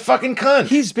 That fucking cunt.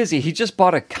 He's busy. He just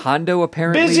bought a condo.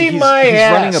 Apparently, Busy he's my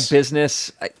running a ass.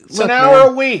 business. It's an hour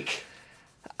a week.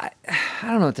 I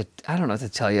don't know what to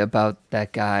tell you about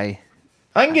that guy.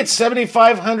 I can get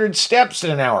 7,500 steps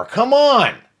in an hour. Come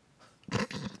on.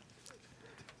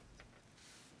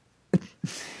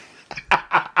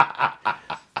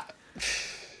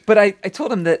 But I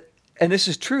told him that, and this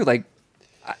is true. Like,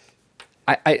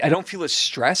 I don't feel as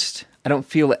stressed. I don't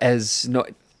feel as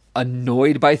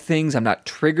annoyed by things. I'm not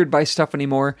triggered by stuff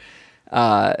anymore.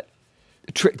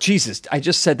 Jesus, I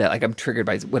just said that. Like, I'm triggered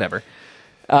by whatever.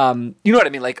 You know what I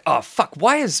mean? Like, oh fuck,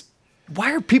 why is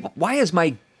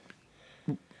my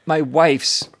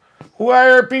wife's Why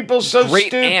are people so great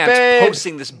stupid? aunt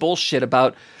posting this bullshit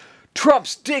about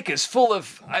Trump's dick is full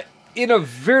of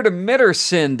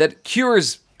invertebromycin that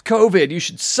cures COVID. You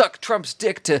should suck Trump's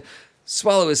dick to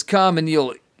swallow his cum and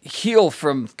you'll heal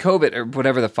from COVID, or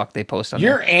whatever the fuck they post on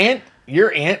Your there.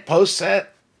 your aunt posts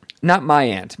that? Not my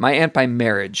aunt by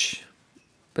marriage,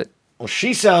 but Well,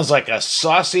 she sounds like a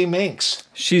saucy minx.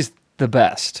 she's the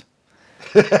best.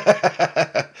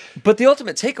 But the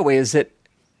ultimate takeaway is that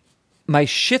my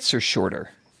shits are shorter.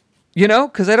 You know?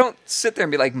 Because I don't sit there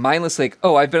and be like mindless, like,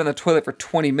 oh, I've been on the toilet for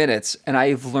 20 minutes and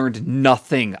I've learned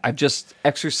nothing. I've just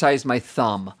exercised my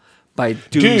thumb by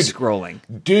doom scrolling.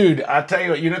 Dude, I'll tell you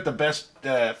what, you know what the best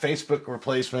Facebook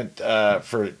replacement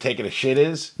for taking a shit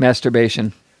is?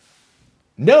 Masturbation.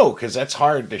 No, because that's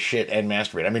hard to shit and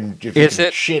masturbate. I mean, if you Is can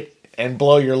it? shit and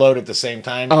blow your load at the same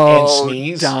time Oh, and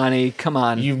sneeze, Donnie, come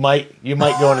on. you might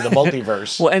go into the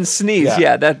multiverse. Well, and sneeze,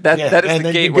 yeah, that is and the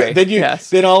then gateway. Then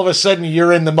then all of a sudden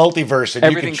you're in the multiverse and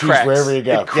Everything you can choose cracks. wherever you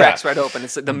go. It cracks right open.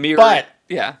 It's like the mirror. But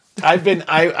yeah. I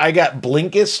got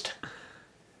Blinkist,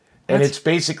 and it's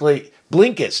basically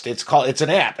Blinkist. It's an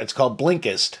app. It's called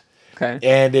Blinkist. Okay.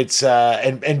 And it's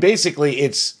and basically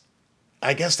it's,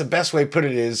 I guess the best way to put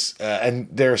it is, and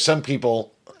there are some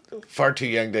people far too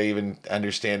young to even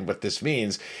understand what this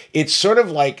means. It's sort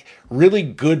of like really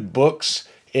good books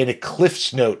in a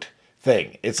Cliff's Note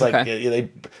thing. It's like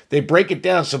they break it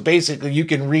down. So basically you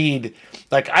can read,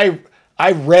 like I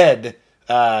read,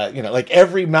 like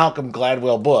every Malcolm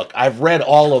Gladwell book. I've read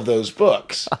all of those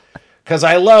books because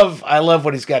I love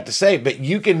what he's got to say, but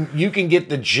you can get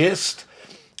the gist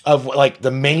of like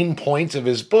the main points of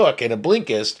his book in a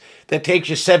Blinkist that takes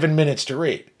you 7 minutes to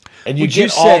read. And you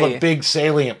get all the big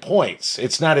salient points.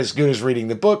 It's not as good as reading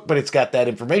the book, but it's got that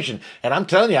information. And I'm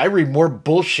telling you, I read more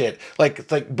bullshit, like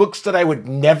books that I would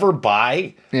never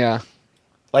buy. Yeah.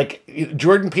 Like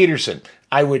Jordan Peterson.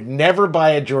 I would never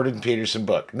buy a Jordan Peterson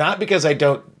book. Not because I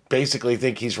don't basically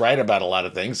think he's right about a lot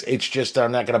of things. It's just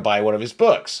I'm not going to buy one of his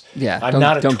books. Yeah.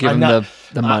 Don't give him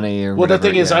the money or whatever. Well, the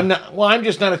thing is, I'm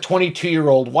just not a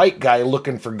 22-year-old white guy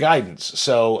looking for guidance.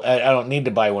 So I don't need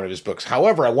to buy one of his books.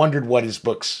 However, I wondered what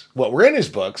were in his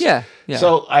books. Yeah.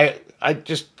 So I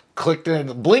just clicked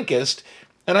into Blinkist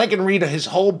and I can read his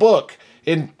whole book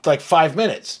in like 5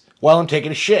 minutes while I'm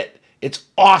taking a shit. It's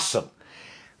awesome.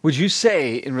 Would you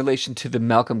say, in relation to the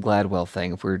Malcolm Gladwell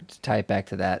thing, if we were to tie it back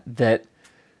to that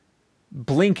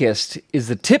Blinkist is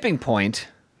the tipping point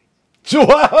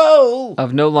Whoa!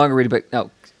 of no longer reading, but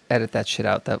no, edit that shit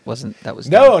out. That was No,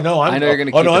 dumb. no, I know you're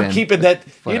gonna keep I'm it keeping in, that.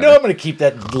 but You know, I'm going to keep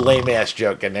that lame ass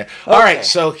joke in there. All right,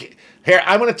 so here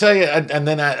I'm going to tell you, and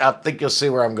then I think you'll see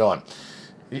where I'm going.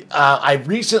 I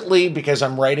recently, because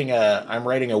I'm writing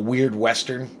a weird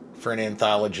Western for an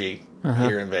anthology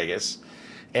here in Vegas,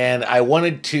 and I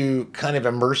wanted to kind of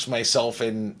immerse myself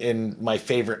in my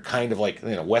favorite kind of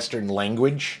Western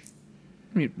language.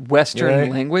 Western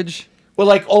language. Well,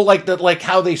 like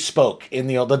how they spoke in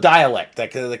the dialect,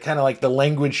 like the kind of like the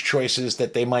language choices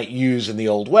that they might use in the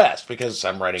Old West. Because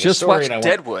I'm writing a story, and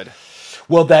Deadwood.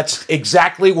 Well, that's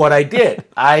exactly what I did.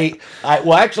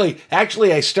 Actually,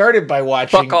 I started by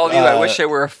watching. Fuck all you! I wish I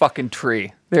were a fucking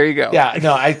tree. There you go. Yeah,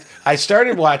 no, I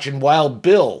started watching Wild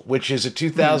Bill, which is a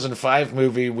 2005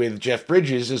 movie with Jeff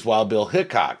Bridges as Wild Bill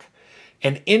Hickok,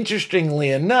 and interestingly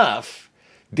enough,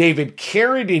 David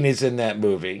Carradine is in that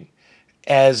movie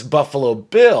as Buffalo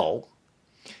Bill,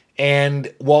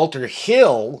 and Walter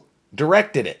Hill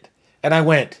directed it. And I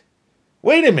went,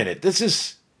 wait a minute,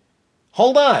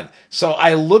 hold on. So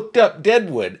I looked up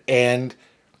Deadwood, and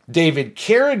David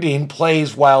Carradine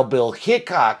plays Wild Bill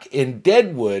Hickok in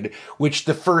Deadwood, which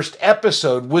the first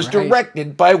episode was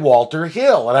directed by Walter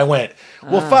Hill. And I went,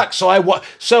 well, fuck.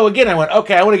 So again, I went,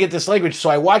 okay, I want to get this language. So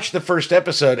I watched the first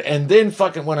episode and then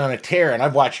fucking went on a tear. And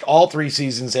I've watched all 3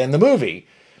 seasons and the movie.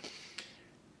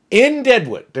 In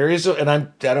Deadwood, there is, I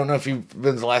don't know if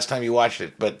been the last time you watched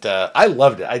it, but I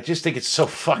loved it. I just think it's so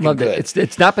fucking good.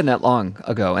 It's not been that long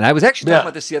ago. And I was actually talking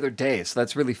about this the other day. So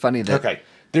that's really funny that. Okay.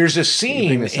 There's a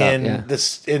scene in the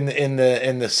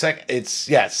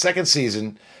second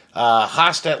season.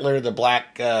 Hostetler, the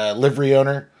black livery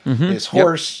owner, his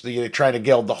horse. They try to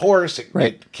gild the horse.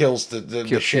 It kills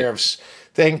the sheriff's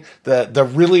thing. The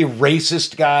really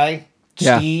racist guy,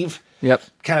 Steve,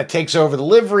 kind of takes over the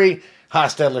livery.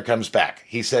 Hostetler comes back.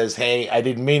 He says, "Hey, I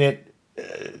didn't mean it."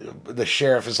 The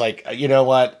sheriff is like, "You know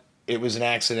what? It was an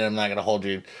accident. I'm not going to hold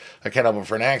you accountable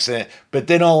for an accident." But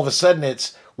then all of a sudden,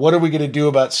 it's, what are we going to do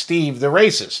about Steve, the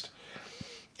racist?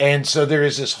 And so there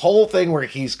is this whole thing where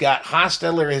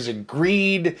Hostetler has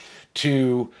agreed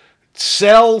to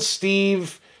sell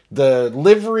Steve the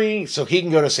livery so he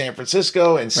can go to San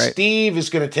Francisco, and Steve is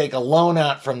going to take a loan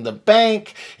out from the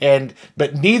bank,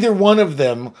 but neither one of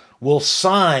them will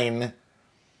sign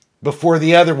before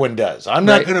the other one does. I'm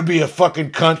not going to be a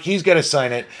fucking cunt. He's got to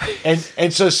sign it.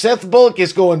 And so Seth Bullock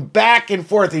is going back and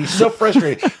forth. He's so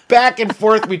frustrated. Back and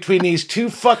forth between these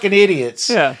two fucking idiots.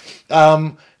 Yeah.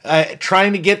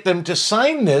 Trying to get them to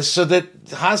sign this so that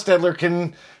Hostetler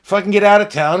can fucking get out of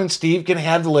town and Steve can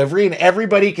have delivery and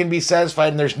everybody can be satisfied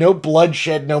and there's no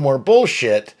bloodshed, no more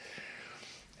bullshit.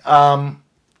 And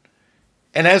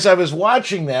as I was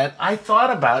watching that, I thought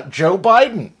about Joe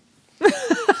Biden.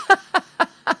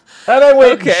 And I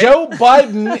went, Joe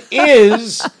Biden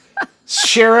is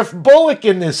Sheriff Bullock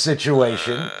in this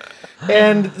situation.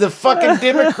 And the fucking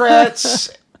Democrats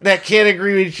that can't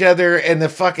agree with each other and the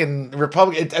fucking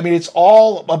Republicans. I mean, it's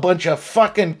all a bunch of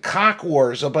fucking cock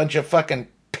wars, a bunch of fucking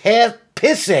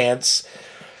pissants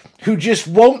who just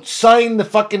won't sign the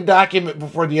fucking document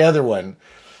before the other one.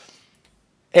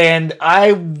 And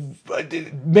you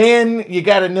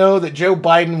got to know that Joe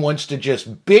Biden wants to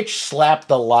just bitch slap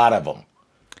the lot of them.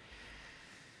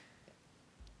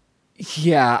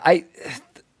 Yeah,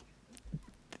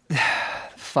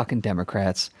 fucking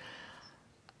Democrats.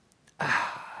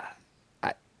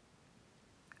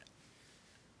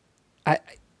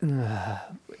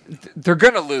 They're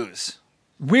gonna lose.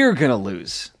 We're gonna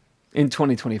lose in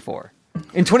 2024.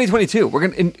 In 2022, we're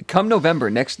gonna come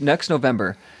November next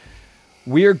November.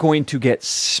 We are going to get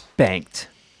spanked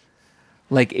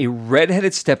like a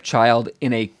redheaded stepchild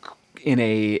in a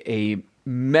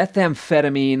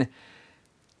methamphetamine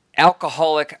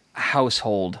alcoholic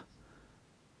household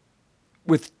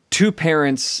with 2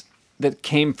 parents that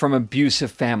came from abusive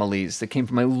families, that came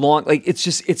from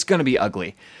it's going to be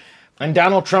ugly. And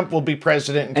Donald Trump will be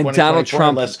president in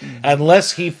 2024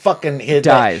 unless he fucking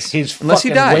dies. His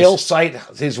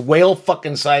whale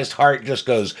fucking sized heart just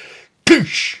goes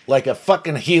poosh, like a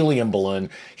fucking helium balloon.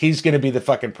 He's going to be the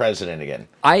fucking president again.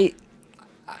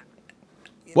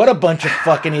 What a bunch of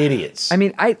fucking idiots. I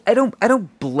mean, I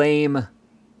don't blame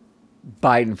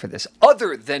Biden for this,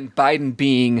 other than Biden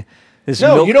being this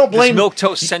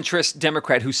milquetoast centrist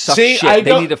Democrat who sucks shit.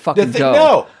 They need to fucking go.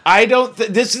 No, I don't.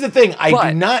 This is the thing. I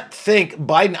do not think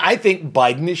Biden. I think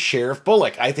Biden is Sheriff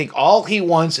Bullock. I think all he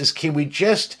wants is, can we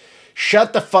just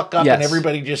shut the fuck up and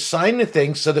everybody just sign the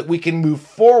thing so that we can move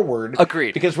forward?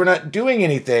 Agreed. Because we're not doing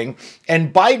anything.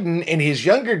 And Biden, in his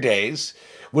younger days,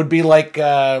 would be like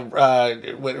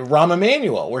Rahm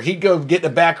Emanuel, where he'd go get in the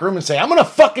back room and say, "I'm gonna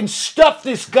fucking stuff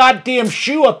this goddamn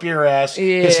shoe up your ass,"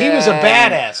 because he was a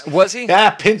badass. Was he?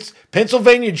 Yeah,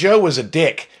 Pennsylvania Joe was a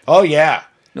dick. Oh yeah.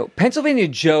 No, Pennsylvania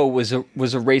Joe was a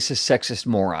racist, sexist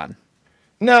moron.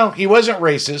 No, he wasn't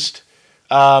racist.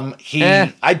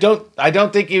 I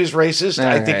don't think he was racist.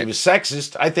 I think he was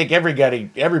sexist. I think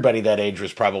everybody that age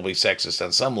was probably sexist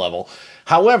on some level.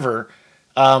 However,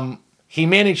 he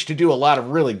managed to do a lot of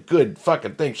really good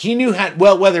fucking things. He knew how,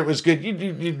 whether it was good,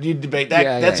 you debate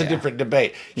that. That's a different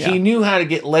debate. Yeah. He knew how to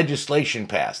get legislation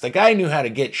passed. The guy knew how to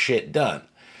get shit done.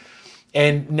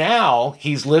 And now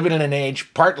he's living in an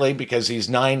age, partly because he's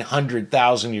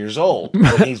 900,000 years old.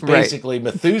 He's basically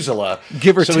Methuselah.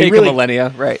 Give or take a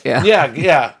millennia. Right, yeah.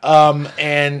 Yeah.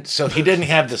 And so he didn't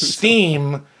have the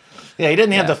steam. Yeah, he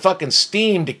didn't have the fucking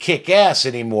steam to kick ass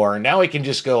anymore. Now he can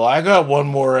just go, I got one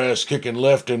more ass kicking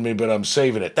left in me, but I'm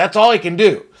saving it. That's all he can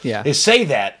do. Yeah. Is say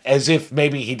that as if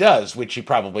maybe he does, which he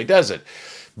probably doesn't.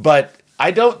 But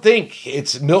I don't think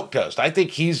it's milquetoast. I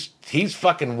think he's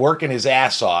fucking working his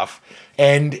ass off,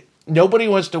 and nobody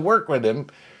wants to work with him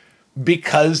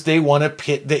because they want to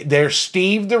pit. They're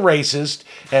Steve the racist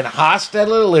and hostile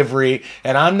delivery,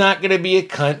 and I'm not going to be a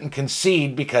cunt and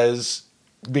concede because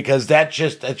that's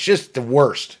just the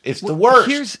worst. It's the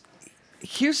worst.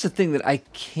 Here's the thing that I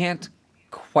can't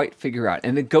quite figure out,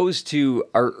 and it goes to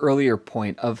our earlier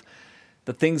point of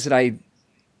the things that I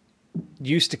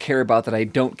used to care about that I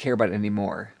don't care about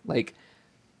anymore. Like,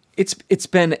 it's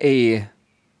been a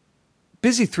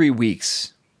busy 3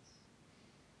 weeks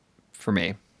for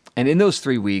me. And in those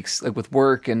 3 weeks, like with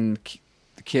work and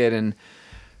the kid and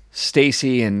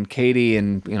Stacy and Katie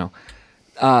and,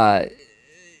 but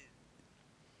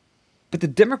the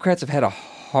Democrats have had a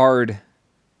hard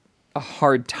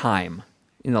time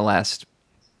in the last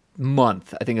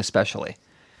month, I think especially.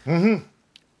 Mm-hmm.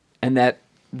 And that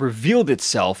revealed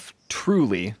itself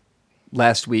truly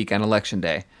last week on Election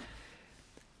Day.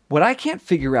 What I can't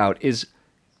figure out is,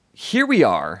 here we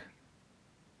are.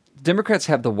 Democrats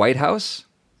have the White House.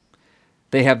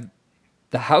 They have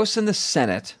the House and the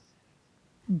Senate,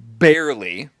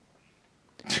 barely.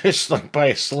 Just like by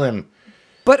a slim.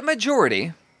 But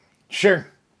majority. Sure.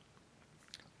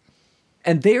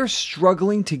 And they are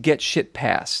struggling to get shit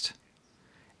passed.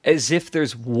 As if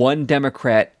there's one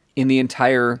Democrat in the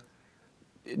entire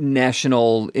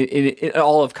national, in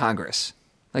all of Congress.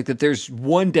 Like that there's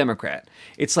one Democrat.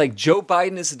 It's like Joe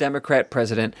Biden is the Democrat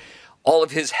president. All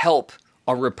of his help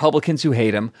are Republicans who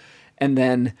hate him. And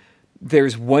then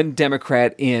there's one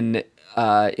Democrat in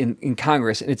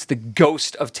Congress, and it's the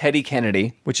ghost of Teddy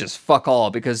Kennedy, which is fuck all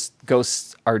because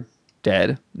ghosts are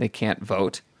dead. They can't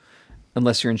vote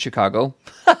unless you're in Chicago.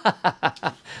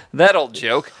 That old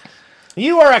joke.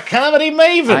 You are a comedy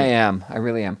maven. I am. I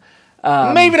really am.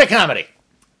 Maven of comedy.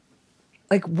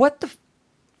 Like, what the...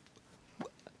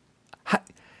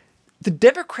 The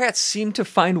Democrats seem to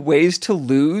find ways to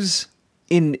lose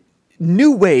in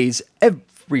new ways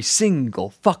every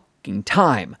single fucking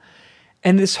time.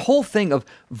 And this whole thing of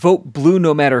vote blue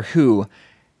no matter who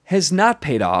has not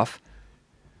paid off,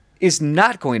 is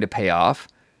not going to pay off,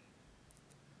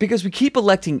 because we keep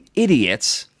electing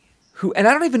idiots who, and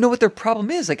I don't even know what their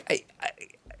problem is. Like,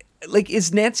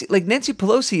 Nancy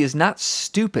Pelosi is not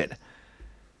stupid.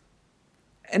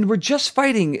 And we're just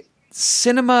fighting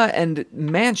Sinema and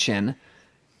Manchin,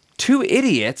 two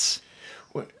idiots.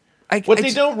 They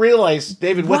don't realize,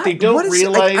 David, what they don't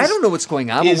realize... I don't know what's going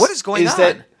on, but what is going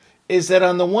on? Is that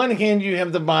on the one hand, you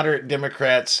have the moderate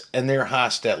Democrats, and they're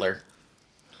Hostetler.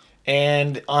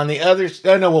 And on the other...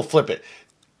 we'll flip it.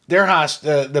 They're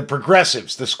the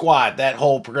progressives, the squad, that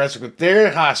whole progressive group,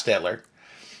 they're Hostetler.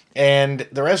 And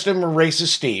the rest of them are racist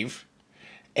Steve.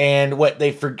 And what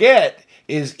they forget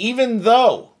is, even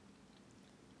though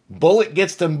Bullock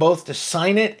gets them both to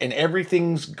sign it and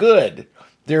everything's good,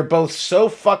 they're both so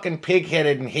fucking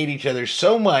pig-headed and hate each other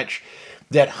so much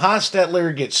that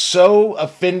Hostetler gets so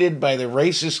offended by the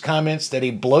racist comments that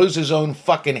he blows his own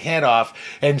fucking head off,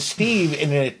 and Steve,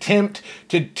 in an attempt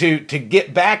to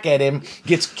get back at him,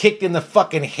 gets kicked in the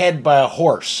fucking head by a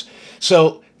horse.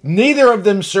 So neither of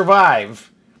them survive,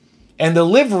 and the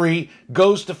livery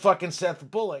goes to fucking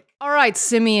Seth Bullock. All right,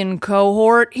 Simeon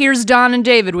cohort, here's Don and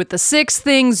David with the 6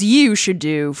 things you should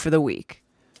do for the week.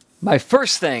 My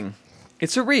first thing,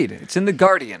 it's a read. It's in The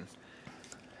Guardian.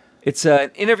 It's an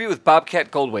interview with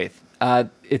Bobcat Goldthwait.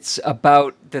 It's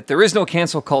about that there is no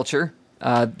cancel culture.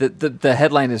 The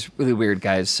headline is really weird,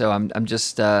 guys. So I'm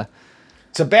just...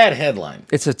 it's a bad headline.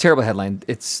 It's a terrible headline.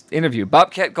 It's interview.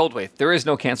 Bobcat Goldthwait. There is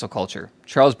no cancel culture.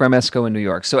 Charles Bramesco in New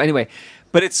York. So anyway,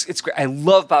 but it's great. I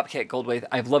love Bobcat Goldthwait.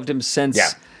 I've loved him since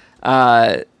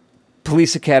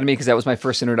Police Academy, because that was my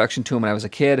first introduction to him when I was a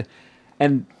kid.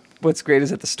 And what's great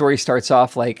is that the story starts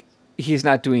off like he's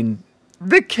not doing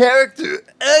the character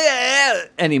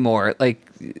anymore. Like,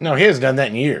 no, he hasn't done that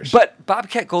in years. But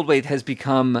Bobcat Goldthwait has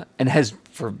become, and has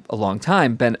for a long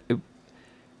time been,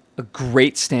 a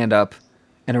great stand-up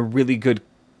and a really good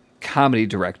comedy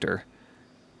director.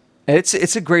 And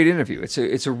it's a great interview.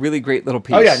 It's a really great little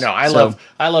piece. Oh yeah, no, I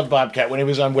love Bobcat when he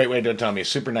was on Wait, Don't Tell Me.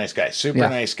 Super nice guy,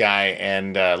 nice guy,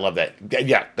 and love that.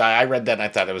 Yeah, I read that and I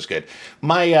thought it was good.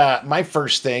 My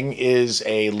first thing is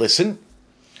a listen.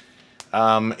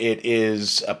 It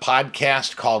is a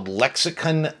podcast called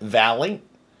Lexicon Valley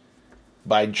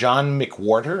by John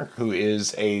McWhorter, who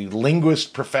is a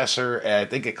linguist professor at, I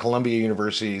think, at Columbia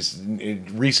University. He's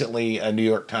recently a New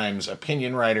York Times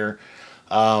opinion writer.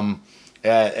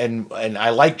 And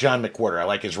I like John McWhorter. I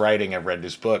like his writing. I've read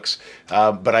his books.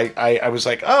 But I was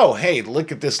like, oh, hey,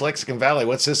 look at this Lexicon Valley.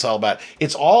 What's this all about?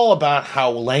 It's all about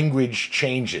how language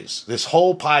changes. This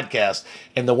whole podcast,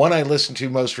 and the one I listened to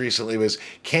most recently was,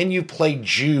 Can You Play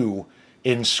Jew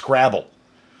in Scrabble?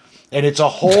 And it's a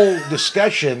whole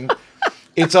discussion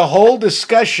It's a whole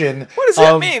discussion. What does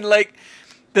that mean? Like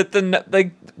that the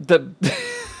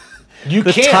you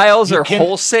the tiles are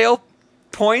wholesale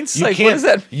points? Like what is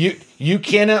that? You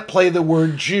cannot play the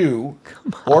word Jew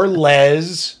or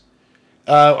les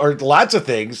or lots of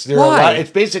things. Why?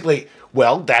 It's basically,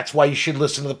 well, that's why you should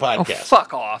listen to the podcast. Oh,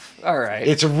 fuck off. All right.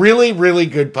 It's a really, really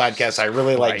good podcast. I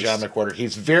really like John McWhorter.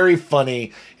 He's very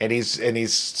funny and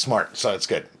he's smart, so it's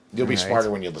good. You'll be smarter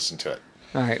when you listen to it.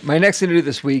 All right. My next thing to do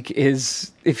this week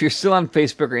is, if you're still on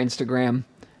Facebook or Instagram,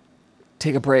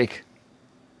 take a break.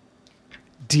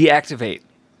 Deactivate.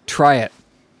 Try it.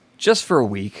 Just for a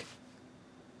week.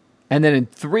 And then in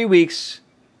 3 weeks,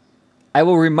 I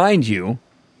will remind you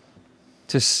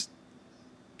that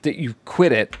you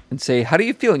quit it and say, how do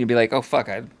you feel? And you'll be like, oh, fuck,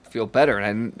 I feel better.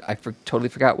 And I totally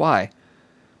forgot why.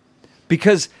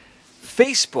 Because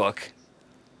Facebook,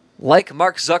 like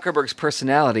Mark Zuckerberg's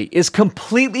personality, is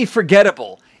completely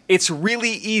forgettable. It's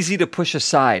really easy to push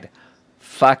aside.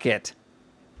 Fuck it.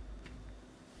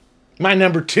 My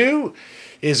number 2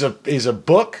 is a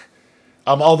book.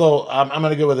 Although I'm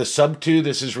going to go with a sub 2.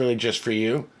 This is really just for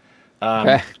you.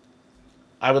 Okay.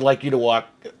 I would like you to walk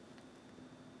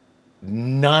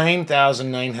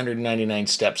 9,999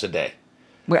 steps a day.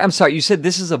 Wait, I'm sorry. You said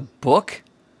this is a book?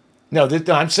 No,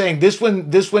 I'm saying this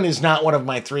one is not one of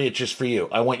my 3. It's just for you.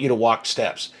 I want you to walk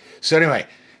steps. So anyway,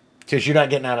 because you're not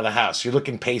getting out of the house. You're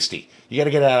looking pasty. You got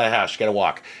to get out of the house. You got to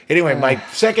walk. Anyway, my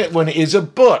second one is a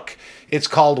book. It's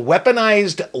called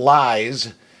Weaponized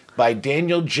Lies by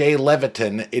Daniel J.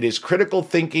 Levitin. It is critical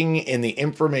thinking in the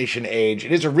information age.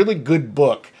 It is a really good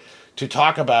book to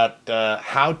talk about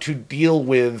how to deal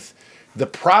with the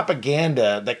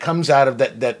propaganda that comes out of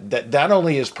that not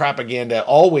only is propaganda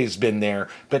always been there,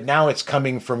 but now it's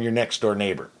coming from your next door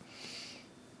neighbor.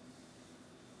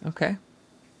 Okay.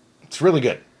 It's really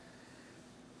good.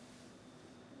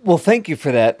 Well, thank you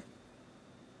for that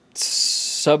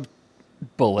sub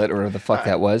bullet or whatever the fuck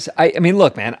that was. I mean,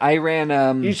 look, man, I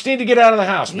ran. You just need to get out of the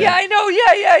house, man. Yeah, I know.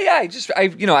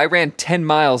 Yeah. I ran 10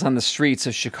 miles on the streets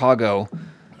of Chicago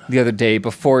the other day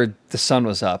before the sun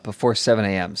was up, before 7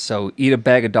 a.m. So eat a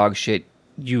bag of dog shit,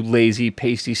 you lazy,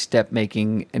 pasty step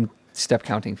making and step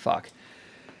counting fuck.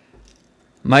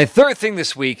 My third thing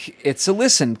this week, it's a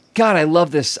listen. God, I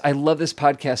love this. I love this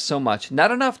podcast so much. Not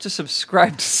enough to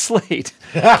subscribe to Slate.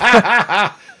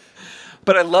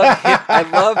 But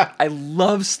I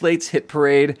love Slate's Hit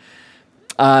Parade.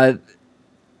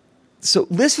 So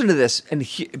listen to this, and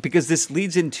because this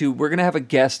leads into, we're gonna have a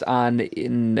guest on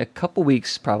in a couple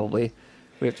weeks probably.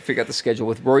 We have to figure out the schedule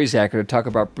with Rory Zacher to talk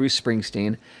about Bruce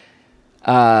Springsteen.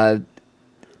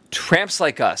 Tramps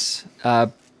Like Us.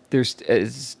 There's a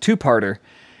 2-parter.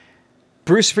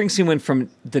 Bruce Springsteen went from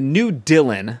the new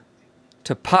Dylan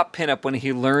to pop pinup when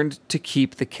he learned to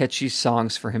keep the catchy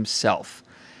songs for himself.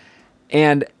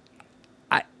 And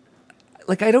I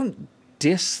don't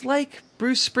dislike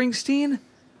Bruce Springsteen.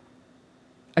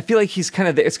 I feel like he's kind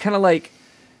of, it's kind of like,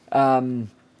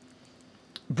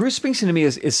 Bruce Springsteen to me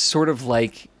is sort of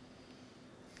like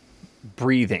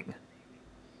breathing.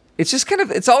 It's just kind of,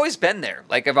 it's always been there.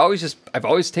 Like I've always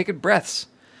taken breaths.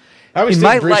 I always in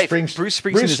think my life, Bruce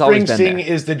Springsteen has always been there.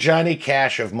 Is the Johnny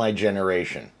Cash of my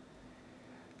generation.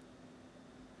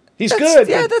 He's good.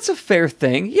 Yeah, that's a fair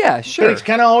thing. Yeah, sure. But he's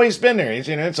kind of always been there.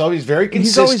 It's always very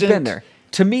consistent. He's always been there.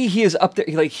 To me, he is up there.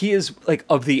 Like he is like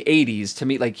of the 80s. To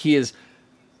me, like he is.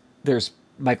 There's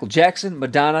Michael Jackson,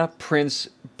 Madonna, Prince,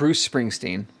 Bruce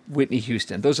Springsteen, Whitney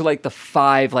Houston. Those are like the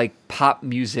 5 like pop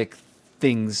music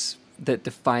things that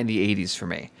define the 80s for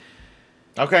me.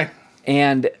 Okay.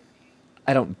 And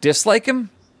I don't dislike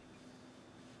him,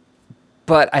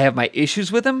 but I have my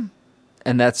issues with him,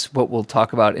 and that's what we'll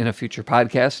talk about in a future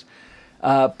podcast.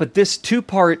 But this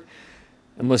 2-part,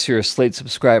 unless you're a Slate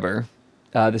subscriber,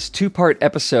 this 2-part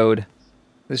episode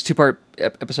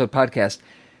podcast,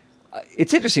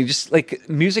 it's interesting, just like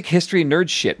music history nerd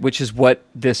shit, which is what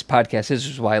this podcast is,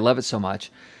 which is why I love it so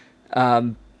much.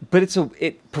 But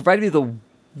it provided me the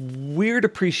weird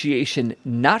appreciation,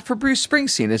 not for Bruce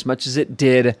Springsteen as much as it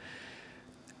did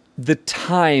the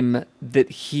time that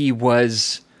he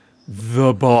was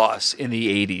the boss in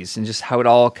the 80s and just how it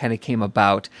all kind of came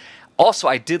about. Also,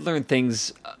 I did learn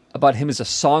things about him as a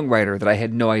songwriter that I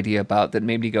had no idea about that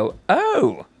made me go,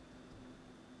 oh,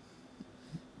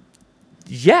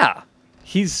 yeah,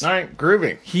 he's all right,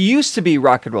 groovy. He used to be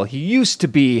rock and roll. He used to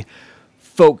be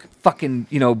folk, fucking,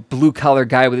 blue collar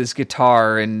guy with his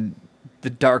guitar and the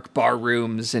dark bar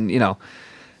rooms and,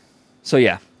 So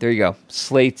yeah, there you go.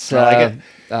 Slate's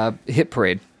Hit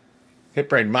Parade. Hit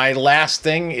Parade. My last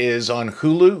thing is on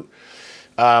Hulu.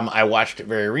 I watched it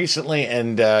very recently,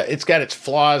 and it's got its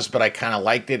flaws, but I kind of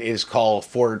liked it. It's called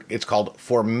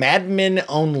For Madmen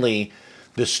Only: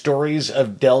 The Stories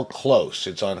of Del Close.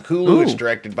 It's on Hulu. Ooh. It's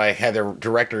directed by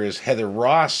director is Heather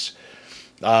Ross.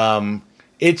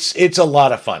 It's a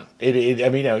lot of fun.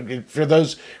 For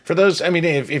those. I mean,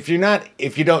 if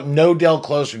you don't know Del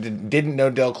Close or didn't know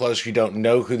Del Close, you don't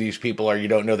know who these people are, you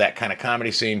don't know that kind of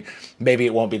comedy scene, maybe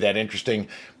it won't be that interesting.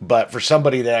 But for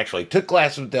somebody that actually took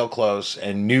classes with Del Close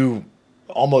and knew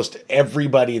almost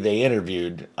everybody they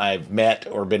interviewed, I've met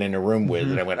or been in a room with,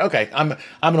 and I went, okay, I'm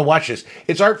going to watch this.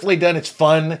 It's artfully done. It's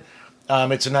fun.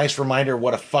 It's a nice reminder of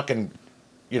what a fucking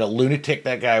lunatic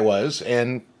that guy was,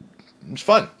 and it's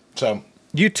fun. So.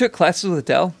 You took classes with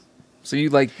Del? So you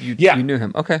knew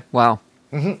him. Okay. Wow.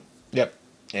 Mm-hmm. Yep.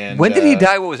 And when did he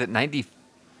die? What was it,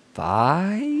 95?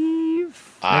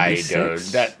 I don't.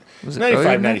 That was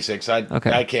 95, 96.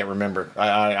 I can't remember.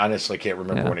 I honestly can't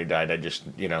remember when he died. I just,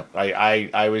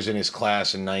 I was in his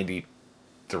class in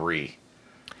 93.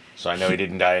 So I know he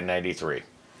didn't die in 93.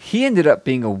 He ended up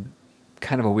being a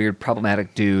kind of a weird,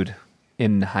 problematic dude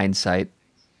in hindsight.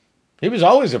 He was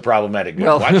always a problematic dude.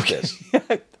 Watch this.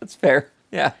 That's fair.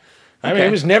 Yeah. I mean, he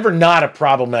was never not a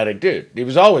problematic dude. He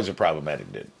was always a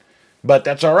problematic dude. But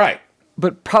that's all right.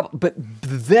 But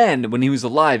then, when he was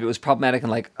alive, it was problematic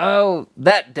and like, oh,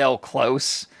 that Del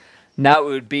Close. Now it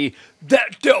would be,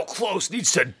 that Del Close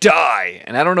needs to die.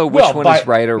 And I don't know which one is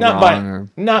right or wrong.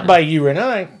 Not by you and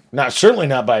I. Certainly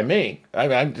not by me.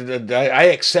 I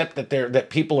accept that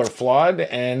people are flawed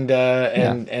and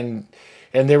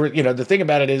there were, the thing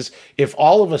about it is, if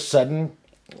all of a sudden,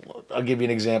 I'll give you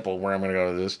an example where I'm going to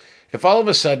go with this. If all of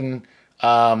a sudden,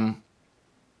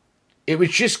 it was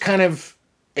just kind of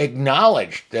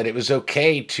acknowledged that it was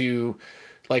okay to,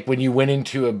 like when you went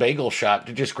into a bagel shop,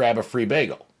 to just grab a free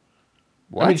bagel.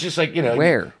 What? I mean, it's just like,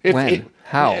 where, when,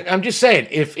 how? I'm just saying,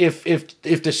 if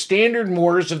the standard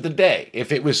mores of the day,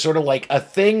 if it was sort of like a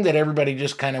thing that everybody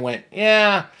just kind of went,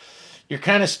 yeah, you're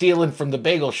kind of stealing from the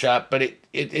bagel shop, but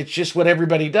it's just what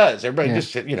everybody does. Everybody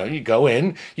just, you go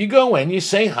in, you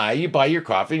say hi, you buy your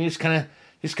coffee, and you just kind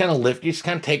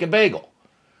of take a bagel.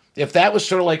 If that was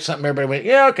sort of like something everybody went,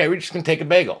 yeah, okay, we're just going to take a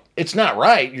bagel. It's not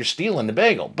right. You're stealing the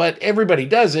bagel, but everybody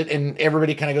does it, and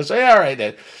everybody kind of goes, yeah, all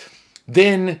right.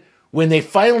 Then when they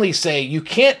finally say, you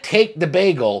can't take the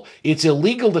bagel, it's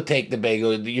illegal to take the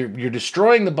bagel, you're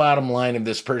destroying the bottom line of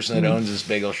this person that owns this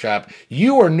bagel shop,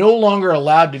 you are no longer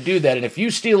allowed to do that, and if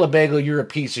you steal a bagel, you're a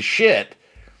piece of shit.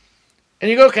 And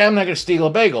you go, okay, I'm not going to steal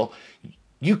a bagel.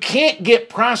 You can't get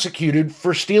prosecuted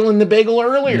for stealing the bagel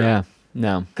earlier. Yeah,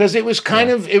 no. Because it was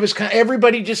kind of,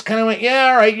 everybody just kind of went,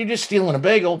 yeah, all right, you're just stealing a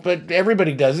bagel, but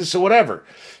everybody does it, so whatever.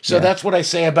 So that's what I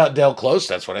say about Del Close.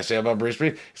 That's what I say about Bruce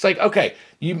Lee. It's like, okay,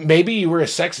 maybe you were a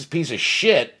sexist piece of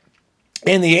shit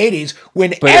in the 80s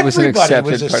when everybody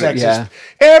was a sexist.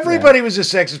 Everybody was a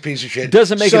sexist piece of shit.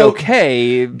 Doesn't make it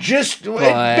okay. It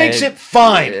makes it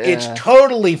fine. It's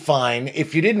totally fine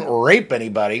if you didn't rape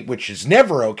anybody, which is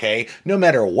never okay, no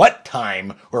matter what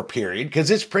time or period, because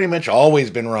it's pretty much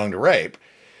always been wrong to rape.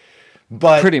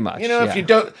 But pretty much, if you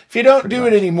don't do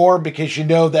it anymore because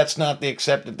that's not the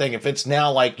accepted thing. If it's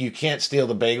now like you can't steal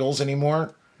the bagels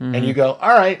anymore, and you go,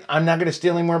 all right, I'm not going to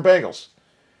steal any more bagels.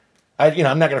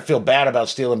 I'm not going to feel bad about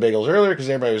stealing bagels earlier because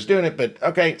everybody was doing it. But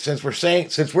okay, since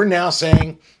we're now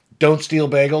saying don't steal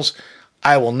bagels,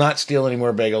 I will not steal any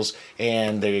more bagels.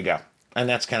 And there you go. And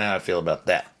that's kind of how I feel about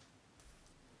that.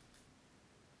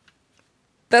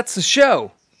 That's the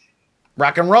show.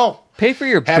 Rock and roll. Pay for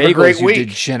your Have bagels, a great you week.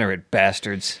 degenerate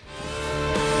bastards.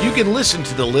 You can listen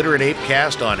to the Literate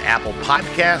ApeCast on Apple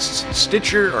Podcasts,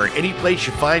 Stitcher, or any place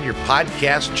you find your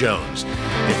podcast Jones.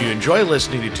 If you enjoy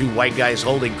listening to two white guys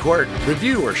holding court,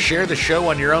 review or share the show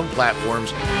on your own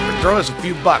platforms, or throw us a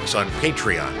few bucks on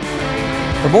Patreon.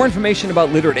 For more information about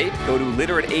Literate Ape, go to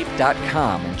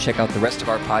literateape.com and check out the rest of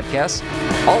our podcasts,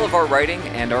 all of our writing,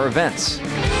 and our events.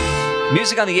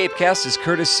 Music on the ApeCast is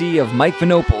courtesy of Mike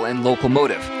Vinopal and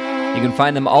Locomotive. You can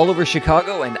find them all over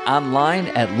Chicago and online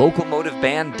at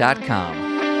locomotiveband.com.